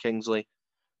 Halkett and Kingsley,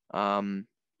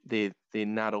 they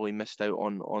narrowly missed out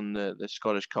on the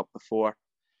Scottish Cup before.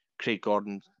 Craig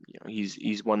Gordon,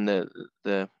 he's won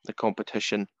the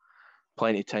competition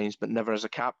plenty of times, but never as a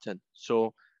captain.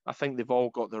 So I think they've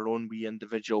all got their own wee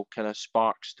individual kind of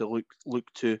sparks to look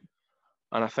to,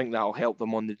 and I think that'll help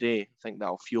them on the day. I think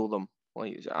that'll fuel them.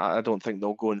 I don't think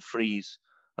they'll go and freeze.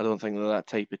 I don't think they're that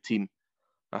type of team.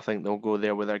 I think they'll go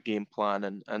there with their game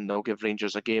plan, and they'll give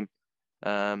Rangers a game.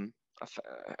 And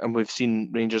we've seen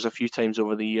Rangers a few times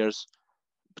over the years,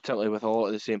 particularly with a lot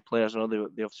of the same players. I know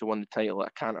they obviously won the title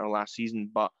at Cantor last season,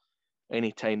 but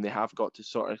any time they have got to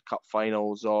sort of cup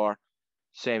finals or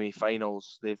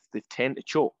semi-finals, they tend to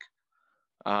choke.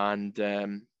 And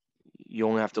you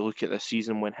only have to look at this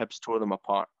season when Hibs tore them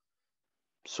apart.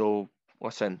 So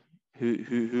listen,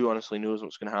 who honestly knows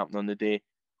what's going to happen on the day?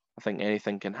 I think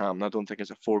anything can happen. I don't think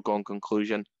it's a foregone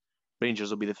conclusion. Rangers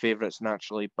will be the favourites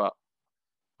naturally, but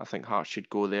I think Hearts should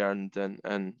go there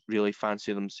and really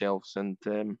fancy themselves,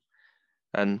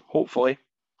 and hopefully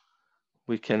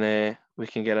we can get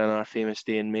in our famous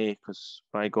day in May, because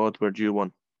by God, we're due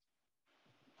one.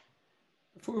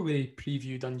 Before we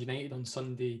preview Dundee United on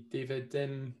Sunday, David,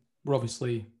 we're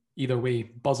obviously either way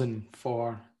buzzing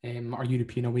for our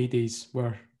European away days,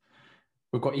 where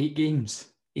we've got 8 games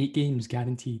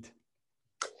guaranteed.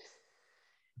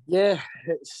 Yeah,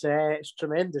 it's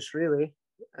tremendous, really.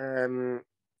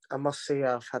 I must say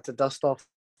I've had to dust off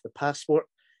the passport,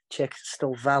 check it's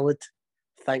still valid.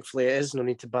 Thankfully it is, no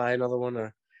need to buy another one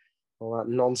or all that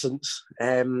nonsense.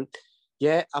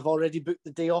 Yeah, I've already booked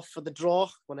the day off for the draw,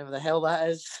 whenever the hell that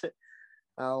is.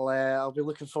 I'll be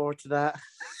looking forward to that.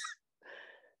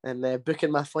 And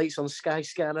booking my flights on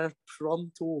Skyscanner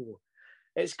pronto.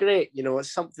 It's great,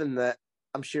 it's something that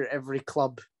I'm sure every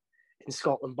club in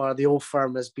Scotland, bar the Old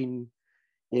Firm, has been,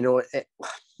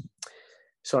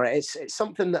 sorry, it's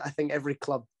something that I think every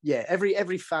club, every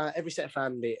set of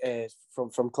fan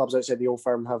from clubs outside the old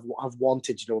firm have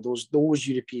wanted. Those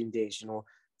European days.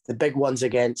 The big ones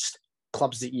against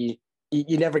clubs that you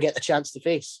never get the chance to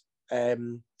face.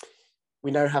 We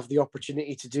now have the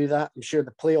opportunity to do that. I'm sure the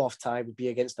playoff tie would be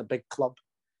against a big club.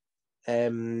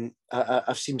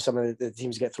 I've seen some of the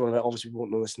teams get thrown out. Obviously, we won't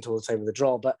know this until the time of the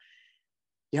draw, but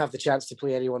you have the chance to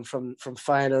play anyone from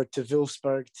Feyenoord to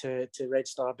Wolfsburg to Red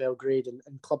Star Belgrade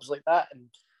and clubs like that. And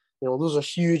those are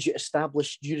huge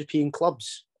established European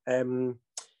clubs. And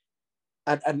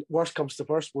worst comes to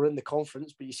worst, we're in the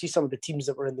conference, but you see some of the teams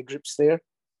that were in the groups there.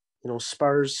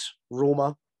 Spurs,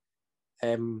 Roma,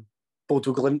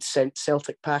 Bodo Glimt sent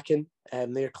Celtic packing,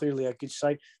 and they're clearly a good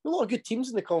side. A lot of good teams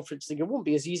in the conference league. It won't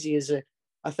be as easy as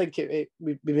I think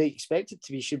we may expect it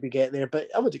to be should we get there, but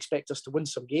I would expect us to win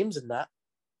some games in that.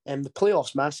 And the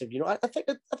playoffs massive. I think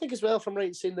as well, if I'm right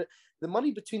in saying that the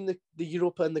money between the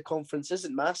Europa and the conference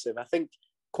isn't massive. I think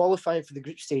qualifying for the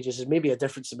group stages is maybe a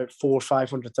difference of about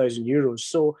 400,000-500,000 euros.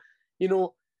 So,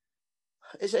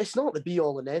 it's not the be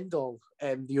all and end all.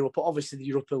 The Europa, obviously, the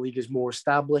Europa League is more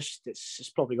established.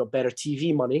 It's probably got better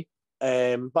TV money.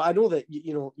 But I know that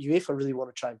UEFA really want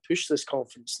to try and push this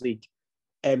Conference League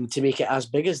to make it as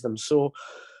big as them. So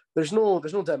there's no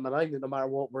doubt in my mind that no matter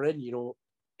what we're in,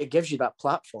 it gives you that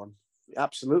platform,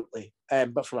 absolutely.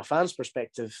 But from a fan's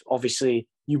perspective, obviously,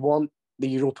 you want the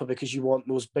Europa because you want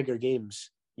those bigger games.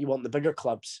 You want the bigger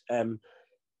clubs. If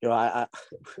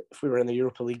we were in the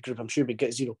Europa League group, I'm sure we'd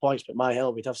get 0 points, but my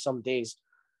hell, we'd have some days,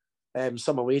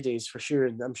 some away days for sure.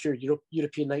 And I'm sure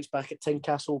European nights back at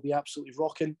Tynecastle will be absolutely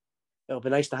rocking. It'll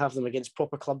be nice to have them against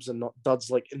proper clubs and not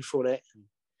duds like Infonet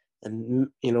and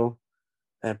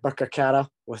Birkirkara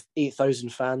with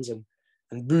 8,000 fans and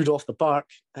booed off the park.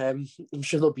 I'm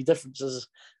sure there'll be differences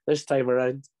this time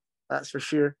around. That's for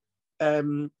sure.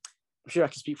 I'm sure I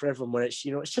can speak for everyone where it's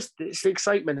the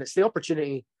excitement, it's the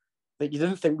opportunity that you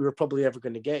didn't think we were probably ever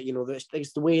going to get.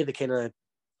 It's the way the kind of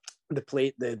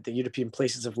the European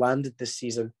places have landed this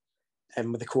season,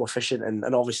 with the coefficient and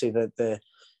obviously the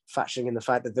factoring in the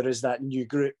fact that there is that new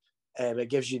group. It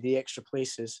gives you the extra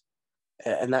places,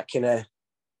 and that kind of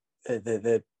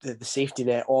the safety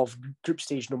net of group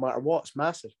stage, no matter what, it's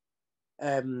massive.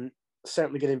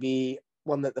 Certainly going to be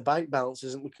one that the bank balance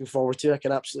isn't looking forward to. I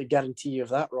can absolutely guarantee you of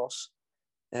that, Ross.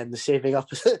 And the saving up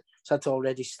has had to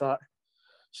already start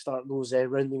those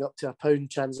rounding up to £1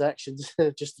 transactions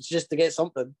just to get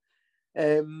something.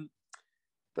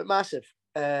 But massive.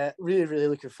 Really, really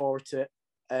looking forward to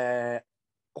it.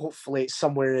 Hopefully,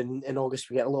 somewhere in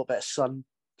August we get a little bit of sun.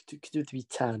 Could do it to be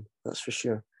tan, that's for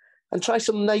sure. And try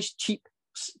some nice, cheap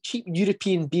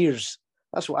European beers.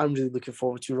 That's what I'm really looking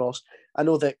forward to, Ross. I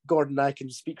know that Gordon and I can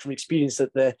speak from experience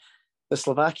that the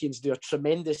Slovakians do a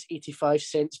tremendous 85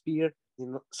 cents beer.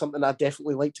 Something I'd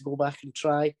definitely like to go back and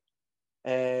try.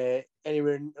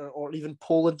 Anywhere, or even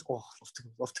Poland. Oh,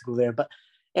 love to go there. But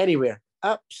anywhere,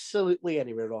 absolutely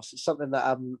anywhere, Ross. It's something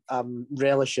that I'm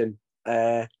relishing.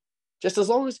 Just as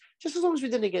long as we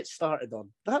didn't get started on.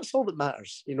 That's all that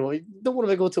matters. You don't want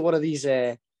to go to one of these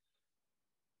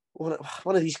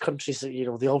countries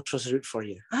that the ultras root for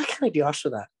you. I can't be arsed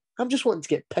with that. I'm just wanting to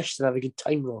get pissed and have a good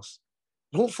time, Ross,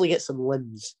 and hopefully get some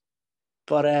limbs.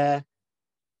 But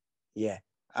yeah,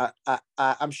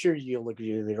 I'm sure you'll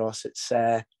agree with me, Ross. It's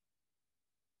just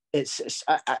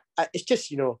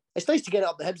it's nice to get it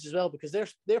up the Hibs as well because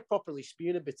they're properly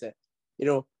spewing about it,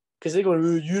 because they go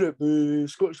Europe,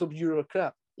 Scottish Club Euro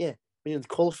crap. Yeah, the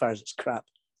qualifiers it's crap.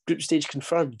 Group stage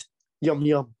confirmed. Yum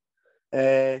yum.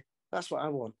 That's what I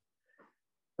want.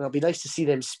 And it'll be nice to see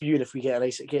them spewing if we get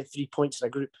 3 points in a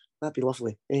group. That'd be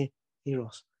lovely.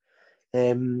 Ross.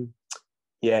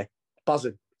 Yeah,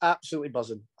 buzzing. Absolutely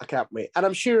buzzing. I can't wait. And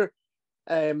I'm sure,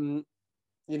 as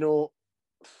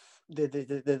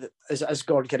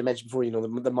Gordon kind of mentioned before,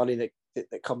 the money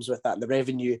that comes with that and the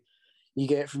revenue you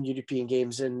get from European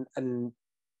games and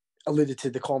alluded to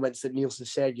the comments that Nielsen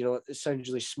said, it sounds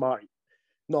really smart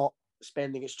not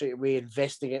spending it straight away,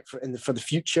 investing it for the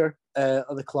future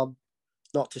of the club,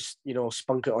 not to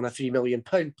spunk it on a £3 million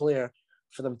player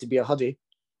for them to be a hoodie.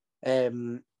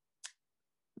 But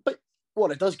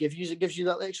what it does give you is it gives you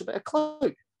that extra bit of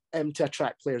clout to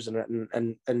attract players in it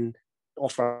and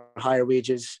offer higher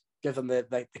wages, give them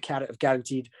the carrot of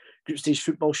guaranteed group stage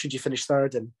football should you finish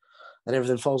third and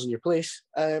everything falls in your place.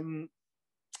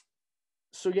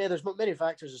 So yeah, there's many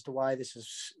factors as to why this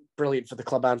is brilliant for the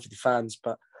club and for the fans,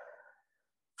 but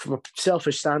from a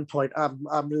selfish standpoint,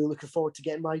 I'm really looking forward to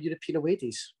getting my European away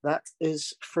days. That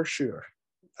is for sure.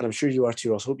 And I'm sure you are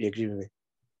too, Ross. Hope you agree with me.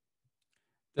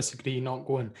 Disagree, not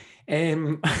going.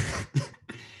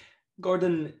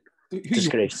 Gordon,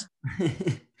 Disgrace.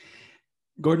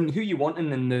 Gordon, who are you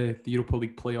wanting in the Europa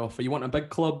League playoff? Are you wanting a big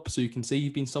club so you can say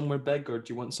you've been somewhere big, or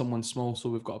do you want someone small so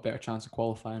we've got a better chance of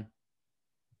qualifying?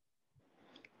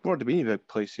 What do we big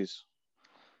places?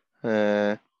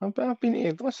 I've been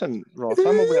here. Listen, Ross,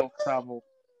 I'm a well-travelled.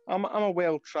 I'm a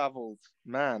well-travelled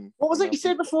man. What was it you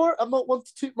said before? I'm not one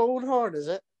to toot my own horn, is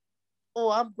it? Oh,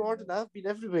 I'm Gordon. I've been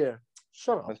everywhere.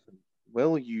 Shut up. Listen,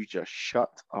 will you just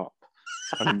shut up?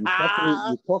 I mean,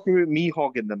 you're talking about me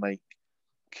hogging the mic.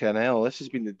 Canel, this has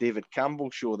been the David Campbell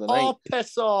show tonight. Oh,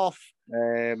 piss off!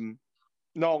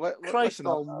 No, Christ listen,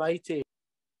 Almighty!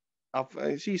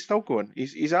 He's still going.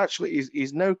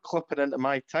 He's now clipping into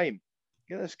my time.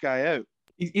 Get this guy out.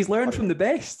 He's learned from the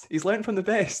best. He's learned from the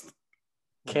best.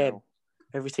 Ken,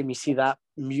 every time you see that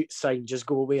mute sign just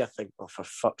go away, I think, oh, for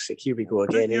fuck's sake, here we go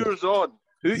again. Put yours on.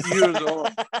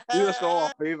 Do us all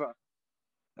a favour.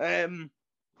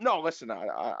 No, listen,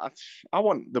 I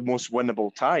want the most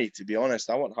winnable tie, to be honest.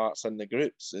 I want Hearts in the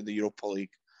groups in the Europa League.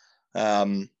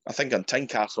 I think on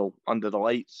Tynecastle, under the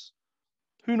lights,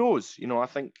 who knows? I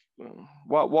think,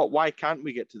 why can't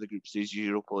we get to the group stage of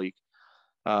Europa League?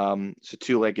 It's a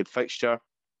two-legged fixture.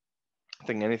 I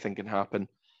think anything can happen.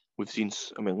 We've seen,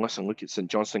 listen, look at St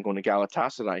Johnstone going to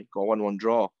Galatasaray, got a 1-1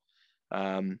 draw.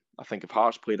 I think if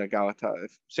Hearts played a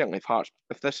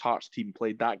if this Hearts team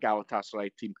played that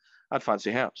Galatasaray team, I'd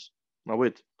fancy Hearts. I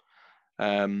would.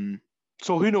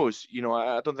 So who knows?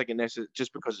 I don't think it necessarily,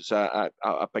 just because it's a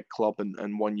big club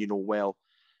and one well,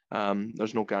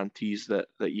 there's no guarantees that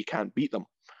you can't beat them.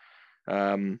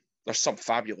 There's some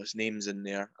fabulous names in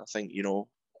there. I think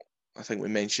we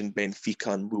mentioned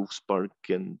Benfica and Wolfsburg,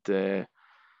 and I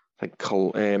think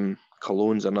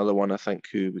Cologne's another one. I think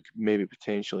who we could maybe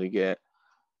potentially get.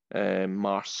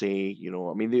 Marseille,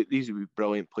 these would be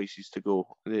brilliant places to go.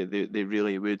 They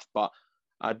really would. But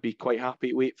I'd be quite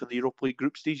happy to wait for the Europa League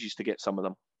group stages to get some of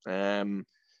them.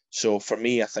 So for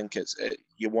me, I think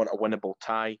you want a winnable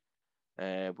tie.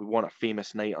 We want a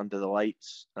famous night under the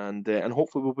lights, and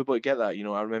hopefully we'll be able to get that.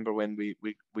 I remember when we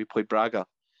played Braga,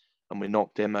 and we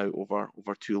knocked them out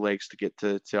over two legs to get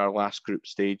to our last group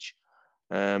stage.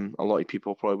 A lot of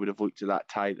people probably would have looked at that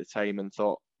tie at the time and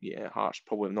thought, yeah, Hearts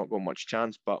probably have not got much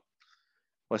chance. But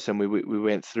listen, we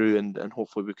went through, and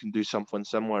hopefully we can do something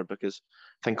similar, because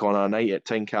I think on our night at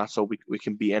Tynecastle we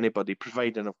can beat anybody,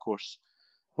 providing, of course,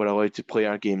 we're allowed to play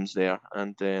our games there.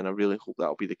 And I really hope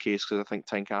that'll be the case, because I think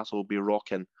Tynecastle will be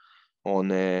rocking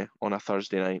on a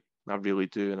Thursday night. I really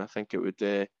do, and I think it would.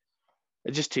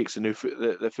 It just takes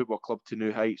the football club to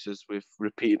new heights, as we've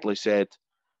repeatedly said.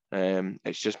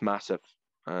 It's just massive,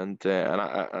 and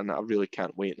I really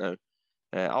can't wait now.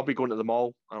 I'll be going to the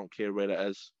mall. I don't care where it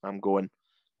is. I'm going.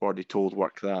 Already told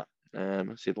work that. I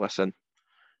said, listen,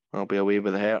 I'll be away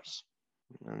with the Hearts,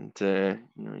 and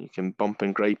you can bump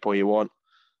and gripe all you want.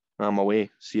 I'm away.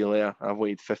 See you later. I've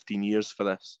waited 15 years for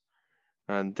this,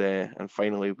 and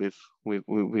finally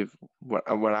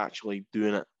we're actually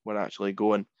doing it. We're actually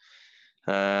going.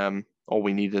 All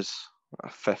we need is a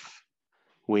fifth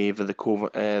wave of the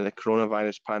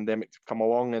coronavirus pandemic to come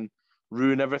along and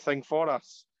ruin everything for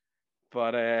us.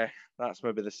 But that's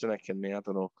maybe the cynic in me. I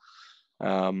don't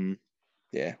know.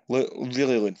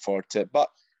 Really looking forward to it. But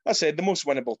as I said, the most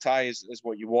winnable tie is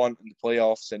what you want in the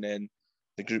playoffs, and then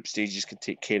the group stages can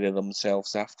take care of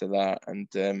themselves after that. And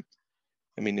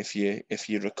if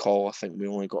you recall, I think we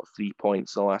only got 3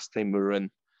 points the last time we were in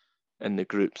the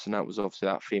groups, and that was obviously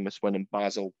that famous win in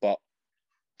Basel.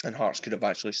 And Hearts could have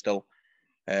actually still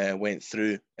went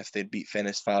through if they'd beat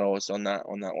Ferencváros on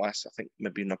that last. I think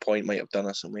maybe a point might have done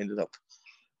us, and we ended up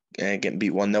getting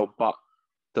beat 1-0. But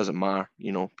doesn't matter,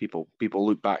 people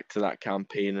look back to that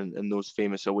campaign and those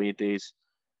famous away days.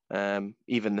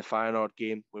 Even the Feyenoord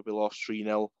game where we lost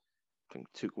 3-0, I think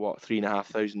took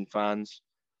 3,500 fans,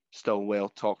 still well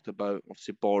talked about.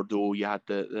 Obviously Bordeaux, you had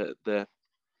that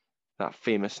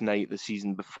famous night the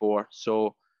season before.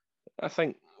 So I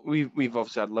think we've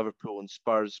obviously had Liverpool and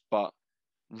Spurs, but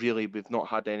really we've not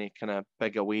had any kind of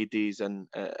big away days and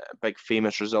big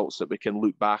famous results that we can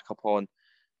look back upon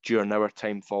during our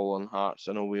time following Hearts.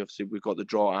 I know we got the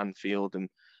draw at Anfield and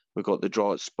we got the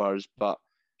draw at Spurs, but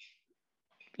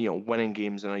winning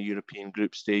games in a European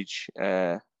group stage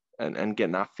and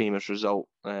getting that famous result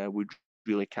would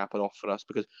really cap it off for us,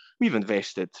 because we've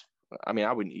invested.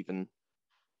 I wouldn't even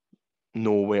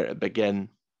know where to begin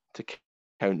to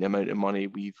count the amount of money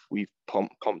we've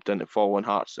pumped into following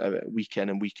Hearts week in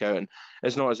and week out. And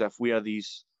it's not as if we are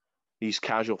these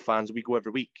casual fans. We go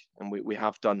every week, and we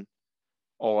have done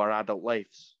all our adult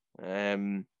lives.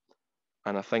 And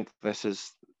I think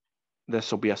this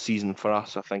will be a season for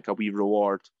us. I think a wee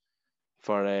reward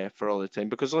for all the time.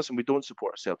 Because listen, we don't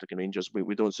support Celtic and Rangers.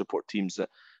 We don't support teams that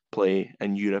play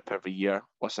in Europe every year.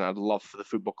 Listen, I'd love for the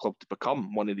football club to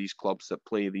become one of these clubs that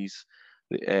play these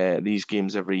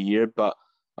games every year. But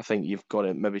I think you've got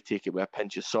to maybe take it with a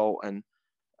pinch of salt and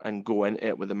go into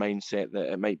it with the mindset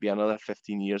that it might be another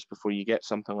 15 years before you get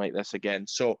something like this again.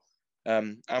 So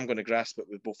I'm going to grasp it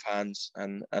with both hands,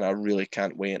 and I really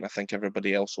can't wait. And I think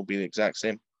everybody else will be the exact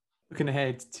same. Looking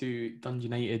ahead to Dundee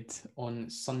United on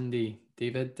Sunday,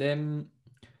 David,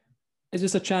 is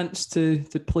this a chance to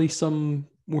play some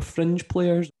more fringe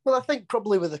players? Well, I think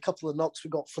probably with a couple of knocks we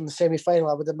got from the semi-final,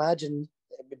 I would imagine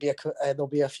there'll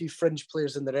be a few fringe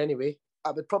players in there anyway.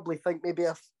 I would probably think maybe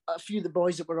a few of the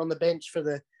boys that were on the bench for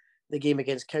the game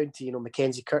against County,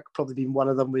 Mackenzie Kirk probably being one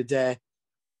of them, would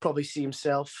probably see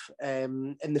himself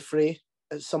in the fray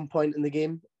at some point in the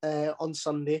game on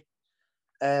Sunday.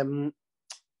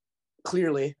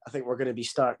 Clearly, I think we're going to be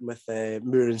starting with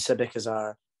Moore and Sibic as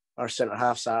our centre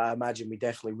halves. So I imagine we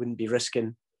definitely wouldn't be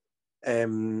risking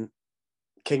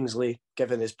Kingsley,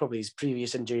 given his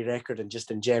previous injury record and just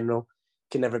in general.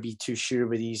 Can never be too sure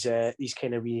with these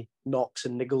kind of wee knocks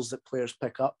and niggles that players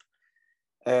pick up.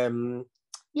 It'll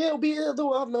be,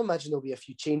 though I imagine there'll be a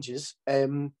few changes.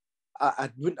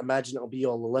 I wouldn't imagine it'll be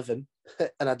all 11,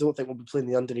 and I don't think we'll be playing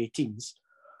the under 18s.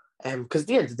 Because at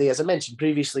the end of the day, as I mentioned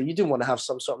previously, you do want to have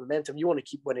some sort of momentum. You want to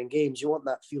keep winning games. You want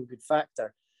that feel-good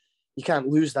factor. You can't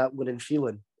lose that winning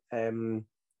feeling.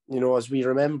 As we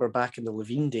remember back in the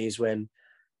Levine days when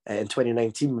in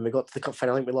 2019, when we got to the cup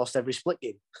final, I think we lost every split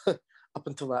game up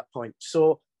until that point.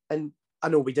 So, and I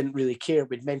know we didn't really care.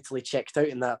 We'd mentally checked out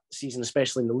in that season,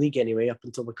 especially in the league anyway, up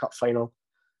until the cup final.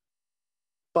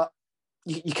 But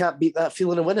you can't beat that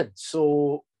feeling of winning.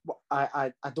 So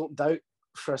I don't doubt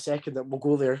for a second that we'll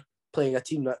go there playing a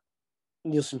team that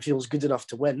Nielsen feels good enough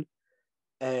to win.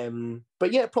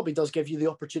 But yeah, it probably does give you the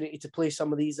opportunity to play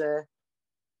some of these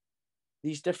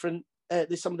different,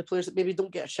 some of the players that maybe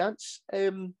don't get a chance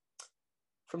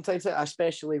from time to time. I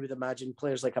especially would imagine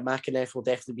players like a McInnes will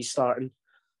definitely be starting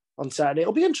on Saturday.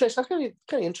 It'll be interesting. I'm kind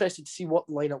of interested to see what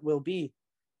the lineup will be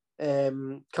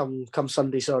come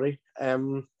Sunday. Sorry,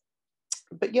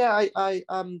 but yeah, I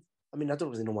don't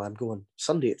really know why I'm going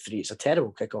Sunday at 3. It's a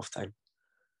terrible kickoff time.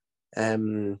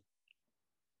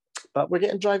 But we're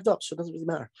getting drived up, so it doesn't really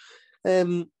matter.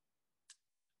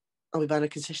 I'll be buying a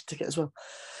concession ticket as well.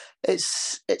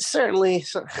 It's certainly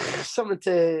something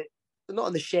to, not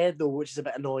in the shed though, which is a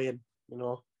bit annoying.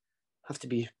 Have to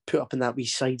be put up in that wee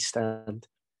side stand.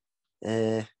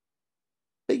 But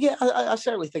yeah, I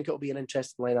certainly think it'll be an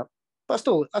interesting lineup. But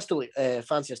I still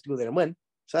fancy us to go there and win.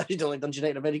 So I actually don't think Dundee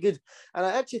United are very good. And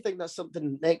I actually think that's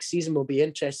something next season will be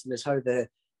interesting, is how the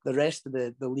rest of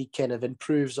the league kind of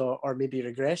improves or maybe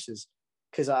regresses.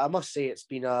 Because I must say it's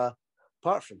been,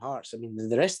 apart from Hearts, I mean,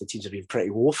 the rest of the teams have been pretty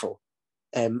woeful.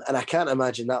 And I can't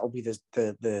imagine that will be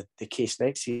the case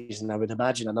next season. I would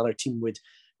imagine another team would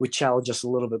challenge us a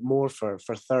little bit more for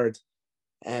third.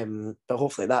 But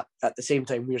hopefully that at the same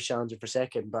time we're challenging for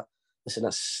second. But listen,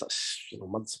 that's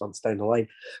months down the line.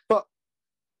 But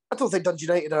I don't think Dundee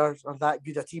United are that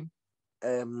good a team.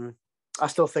 I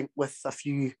still think with a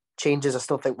few changes, I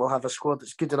still think we'll have a squad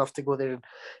that's good enough to go there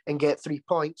and get 3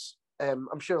 points.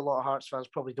 I'm sure a lot of Hearts fans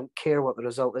probably don't care what the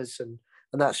result is, and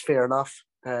that's fair enough.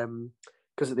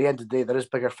 Because at the end of the day, there is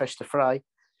bigger fish to fry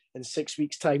in 6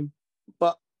 weeks' time.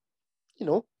 But, at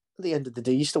the end of the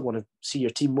day, you still want to see your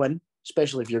team win,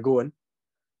 especially if you're going,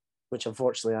 which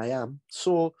unfortunately I am.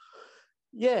 So,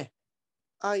 yeah,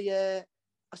 I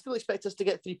still expect us to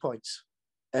get 3 points,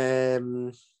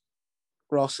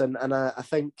 Ross, and I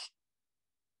think,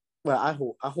 well, I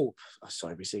hope.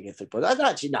 Sorry, we say get 3 points.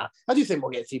 I do think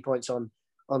we'll get 3 points on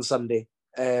Sunday.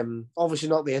 Obviously,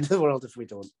 not the end of the world if we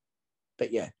don't.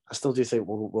 But yeah, I still do think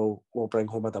we'll bring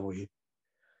home a W.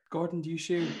 Gordon, do you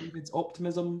share David's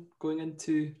optimism going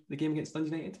into the game against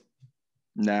Dundee United?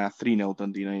 Nah, 3-0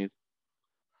 Dundee United.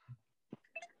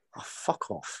 Oh, fuck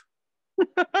off.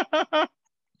 I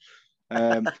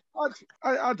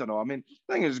don't know. I mean,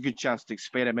 I think it's a good chance to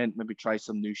experiment, maybe try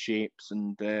some new shapes,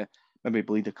 and maybe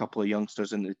bleed a couple of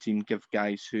youngsters into the team, give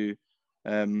guys who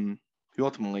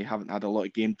ultimately haven't had a lot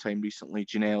of game time recently,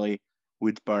 Ginelli,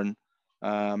 Woodburn,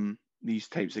 these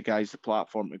types of guys, the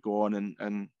platform to go on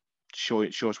and show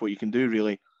us what you can do,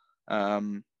 really.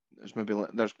 There's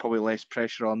probably less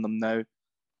pressure on them now.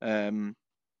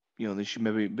 They should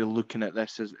maybe be looking at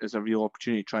this as a real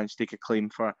opportunity to try and stake a claim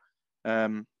for a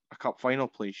cup final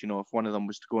place. If one of them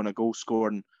was to go on a goal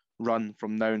scoring run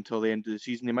from now until the end of the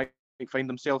season, they might find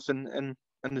themselves in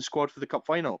the squad for the cup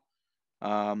final.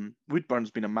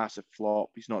 Woodburn's been a massive flop.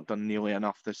 He's not done nearly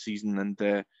enough this season,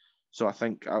 and so I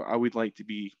think I would like to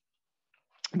be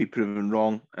be proven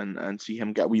wrong and see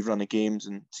him get a wee run of games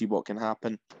and see what can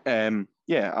happen.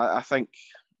 I think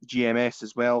GMS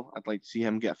as well. I'd like to see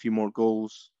him get a few more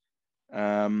goals.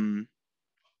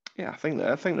 I think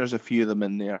there's a few of them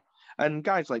in there, and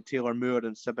guys like Taylor Moore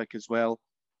and Sibic as well.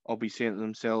 I'll be saying to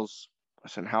themselves,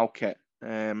 listen, Halkett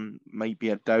might be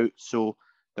a doubt, so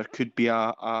there could be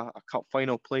a cup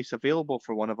final place available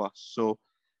for one of us. So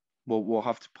we'll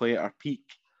have to play at our peak.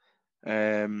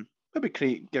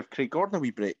 Maybe give Craig Gordon a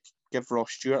wee break. Give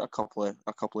Ross Stewart a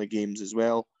couple of games as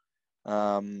well.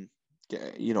 I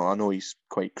know he's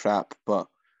quite crap, but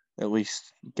at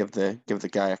least give the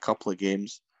guy a couple of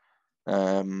games.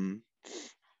 I'm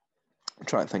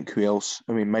trying to think who else.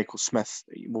 I mean, Michael Smith.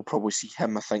 We'll probably see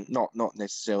him. I think not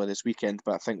necessarily this weekend,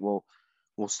 but I think we'll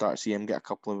start to see him get a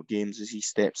couple of games as he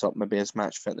steps up, maybe his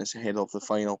match fitness ahead of the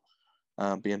final.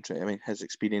 Be interesting. I mean, his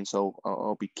experience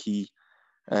will be key.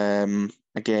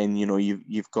 Again,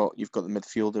 you've got the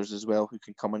midfielders as well who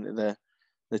can come into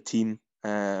the team.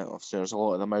 Obviously, there's a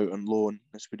lot of them out on loan.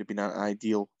 This would have been an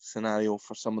ideal scenario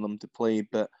for some of them to play,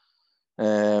 but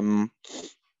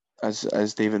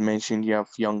as David mentioned, you have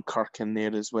young Kirk in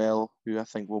there as well, who I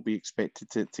think will be expected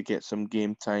to get some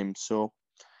game time. So,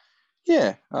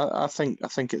 yeah, I think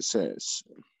it's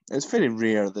very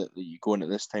rare that you go into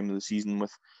this time of the season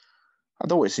with, I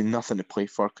don't want to say nothing to play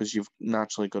for, because you've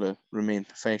naturally got to remain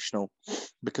professional,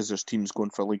 because there's teams going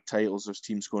for league titles, there's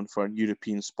teams going for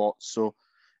European spots. So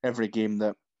every game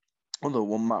that, although it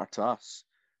won't matter to us,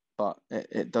 but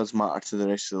it does matter to the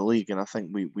rest of the league, and I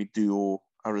think we do owe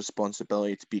a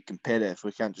responsibility to be competitive.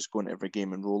 We can't just go into every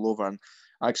game and roll over, and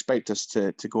I expect us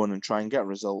to go in and try and get a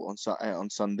result on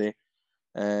Sunday.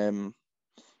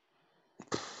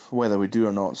 Whether we do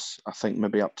or not, I think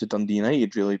maybe up to Dundee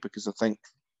United, really, because I think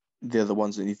they're the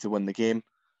ones that need to win the game.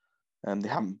 They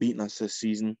haven't beaten us this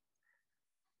season.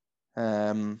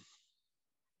 I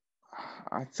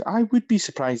would be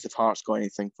surprised if Hearts got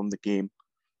anything from the game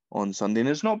on Sunday, and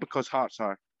it's not because Hearts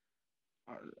are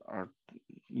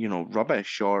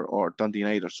rubbish or Dundee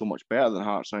United are so much better than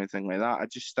Hearts or anything like that. I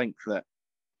just think that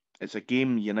it's a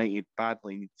game United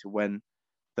badly need to win.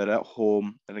 They're at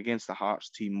home. They're against the Hearts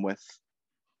team with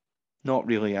not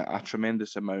really a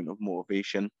tremendous amount of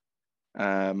motivation.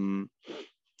 So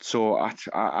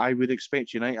I would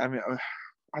expect United. I mean,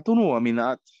 I don't know. I mean,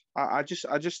 I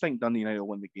just think Dundee United will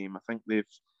win the game. I think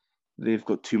they've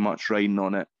got too much riding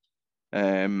on it.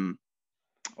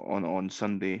 On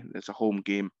Sunday, it's a home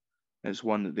game. It's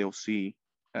one that they'll see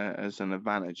as an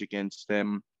advantage against their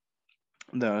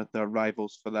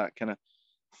rivals for that kind of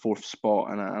fourth spot.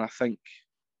 And I think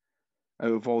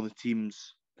out of all the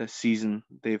teams this season,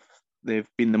 they've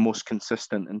been the most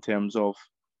consistent in terms of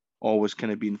always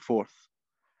kind of being fourth.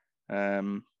 I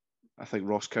think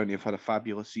Ross County have had a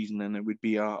fabulous season, and it would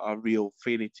be a real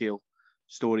fairy tale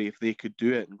story if they could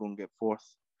do it and go and get fourth.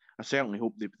 I certainly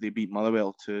hope they beat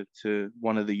Motherwell to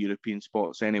one of the European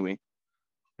spots anyway,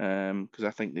 because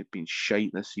I think they've been shite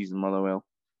this season, Motherwell.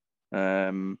 I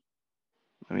mean,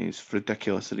 it's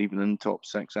ridiculous they're even in the top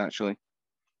six, actually.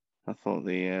 I thought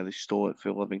they stole it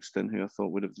for Livingston, who I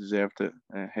thought would have deserved it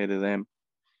ahead of them.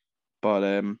 But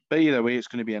either way, it's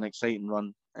going to be an exciting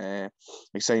run,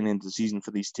 exciting end of the season for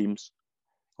these teams.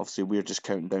 Obviously, we're just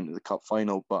counting down to the cup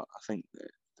final, but I think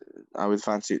I would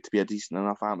fancy it to be a decent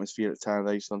enough atmosphere at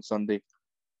Tannadice on Sunday.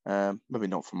 Maybe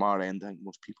not from our end. I think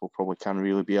most people probably can't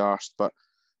really be arsed, but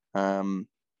third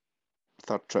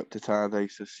trip to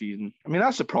Tannadice this season. I mean,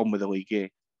 that's the problem with the league, eh?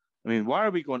 I mean, why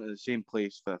are we going to the same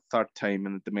place for the third time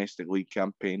in the domestic league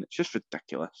campaign? It's just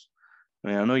ridiculous. I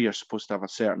mean, I know you're supposed to have a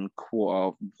certain quota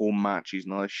of home matches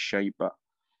and all this shite, but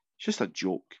it's just a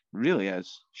joke. It really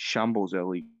is. Shambles of a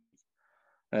league.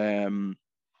 But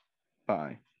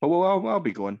I'll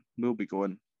be going. We'll be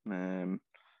going. Don't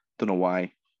know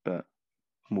why, but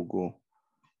we'll go.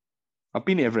 I've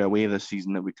been every away this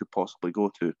season that we could possibly go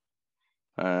to.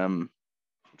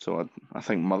 So I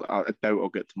think I doubt I'll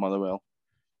get to Motherwell.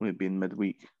 Maybe in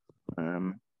midweek.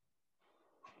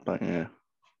 But yeah.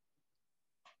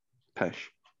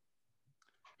 Pish.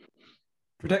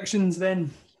 Predictions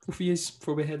then, both of yous,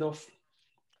 before we head off.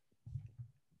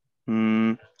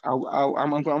 I'm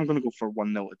going to go for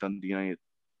 1-0 to Dundee United.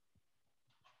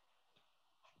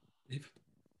 Dave?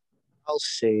 I'll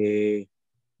say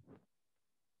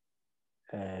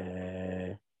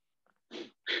 2-1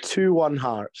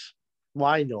 Hearts.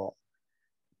 Why not?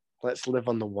 Let's live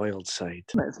on the wild side.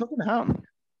 It's not going to happen.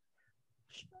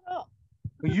 Shut up.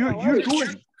 You're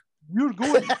going. You're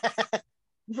going.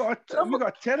 You got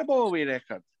a terrible away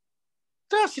record.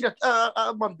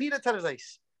 I'm unbeaten at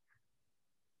Tannadice.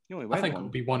 You only I went think one.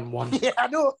 it'll be 1-1. Yeah, I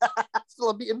know. Still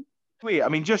unbeaten. Wait, I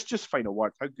mean, just final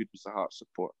word. How good was the Hearts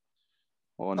support?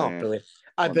 Brilliant.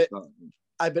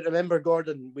 I bet remember,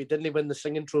 Gordon, we didn't win the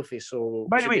singing trophy, so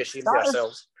By we the should way, be ashamed of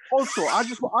ourselves. Also, I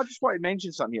just want to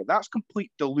mention something here. That's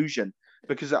complete delusion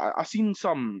because I seen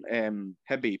some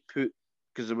Hibby put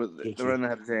because they were in the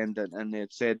Hibs end and they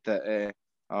had said that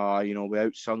we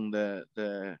outsung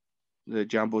the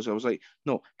Jambos. I was like,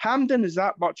 no, Hampden is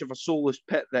that much of a soulless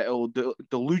pit that it'll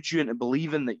delude you into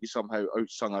believing that you somehow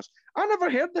outsung us. I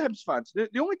never heard the Hibs fans. The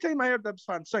only time I heard the Hibs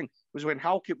fans sing was when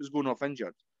Halkett was going off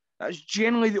injured. That's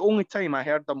generally the only time I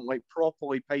heard them like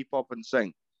properly pipe up and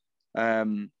sing.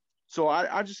 So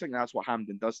I just think that's what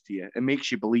Hampden does to you. It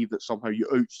makes you believe that somehow you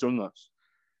outsung us.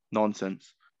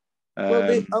 Nonsense.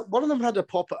 Well, one of them had a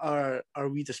pop at our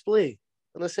wee display,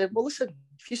 and I said, "Well, listen,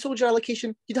 if you sold your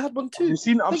allocation, you'd had one too."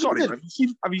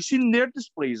 Have you seen their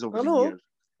displays over the years?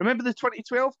 Remember the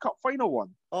 2012 Cup final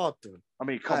one? Oh, dude. I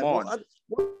mean, come on.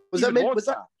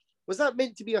 Was that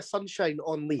meant to be a sunshine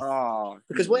on leaf? Oh,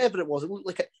 because whatever it was,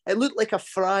 it looked like a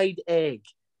fried egg.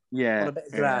 Yeah. On a bit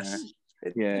of grass.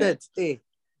 It did.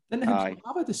 Didn't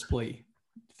have a display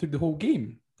through the whole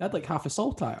game. They had like half a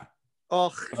saltire.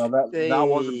 Oh, that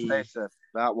was impressive.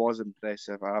 That was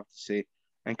impressive, I have to say.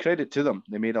 And credit to them.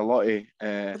 They made a lot of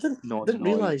didn't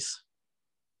realise.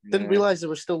 Didn't realise there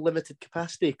was still limited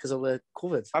capacity because of the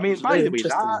COVID. I mean, by the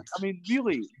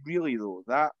way, really though,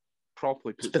 that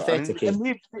properly puts it's pathetic.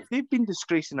 And they've been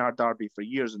disgracing our derby for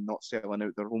years and not selling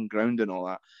out their home ground and all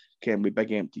that, Ken, with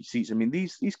big empty seats. I mean,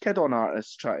 these kid-on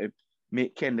artists try to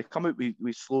make Ken, they come out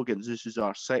with slogans, "This is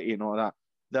our city" and all that.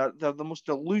 They're the most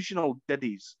delusional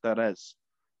ditties there is.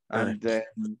 And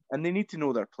and they need to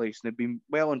know their place, and they've been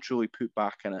well and truly put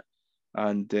back in it.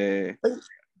 And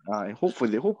hopefully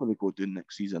they go down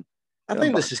next season. I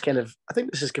think this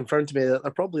is confirmed to me that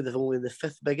they're probably only the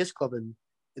fifth biggest club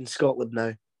in Scotland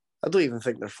now. I don't even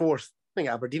think they're fourth. I think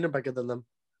Aberdeen are bigger than them.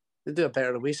 They do a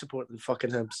better away support than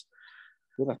fucking Hibs.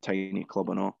 They're a tiny club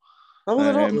and all. Oh,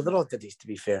 well, they're all ditties, to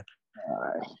be fair.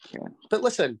 But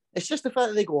listen, it's just the fact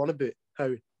that they go on about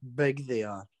how big they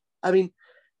are. I mean,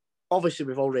 obviously,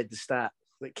 we've all read the stat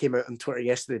that came out on Twitter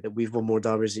yesterday that we've won more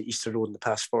derbies at Easter Road in the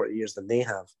past 40 years than they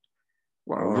have.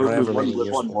 Well,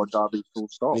 we've won more derbies, full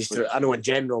stop. I know in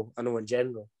general.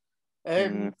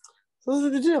 So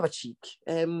they do have a cheek.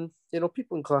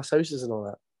 People in glass houses and all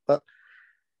that. But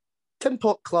Tin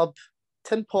Pot Club,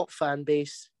 Tin Pot fan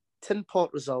base, Tin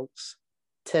Pot results,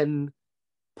 Tin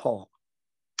Pot.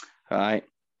 Aye.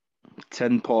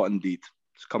 Tin Pot indeed.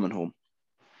 It's coming home.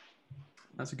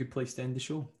 That's a good place to end the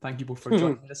show. Thank you both for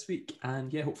joining this week.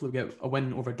 And hopefully we'll get a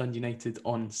win over Dundee United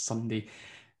on Sunday.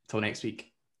 Until next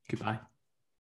week. Goodbye.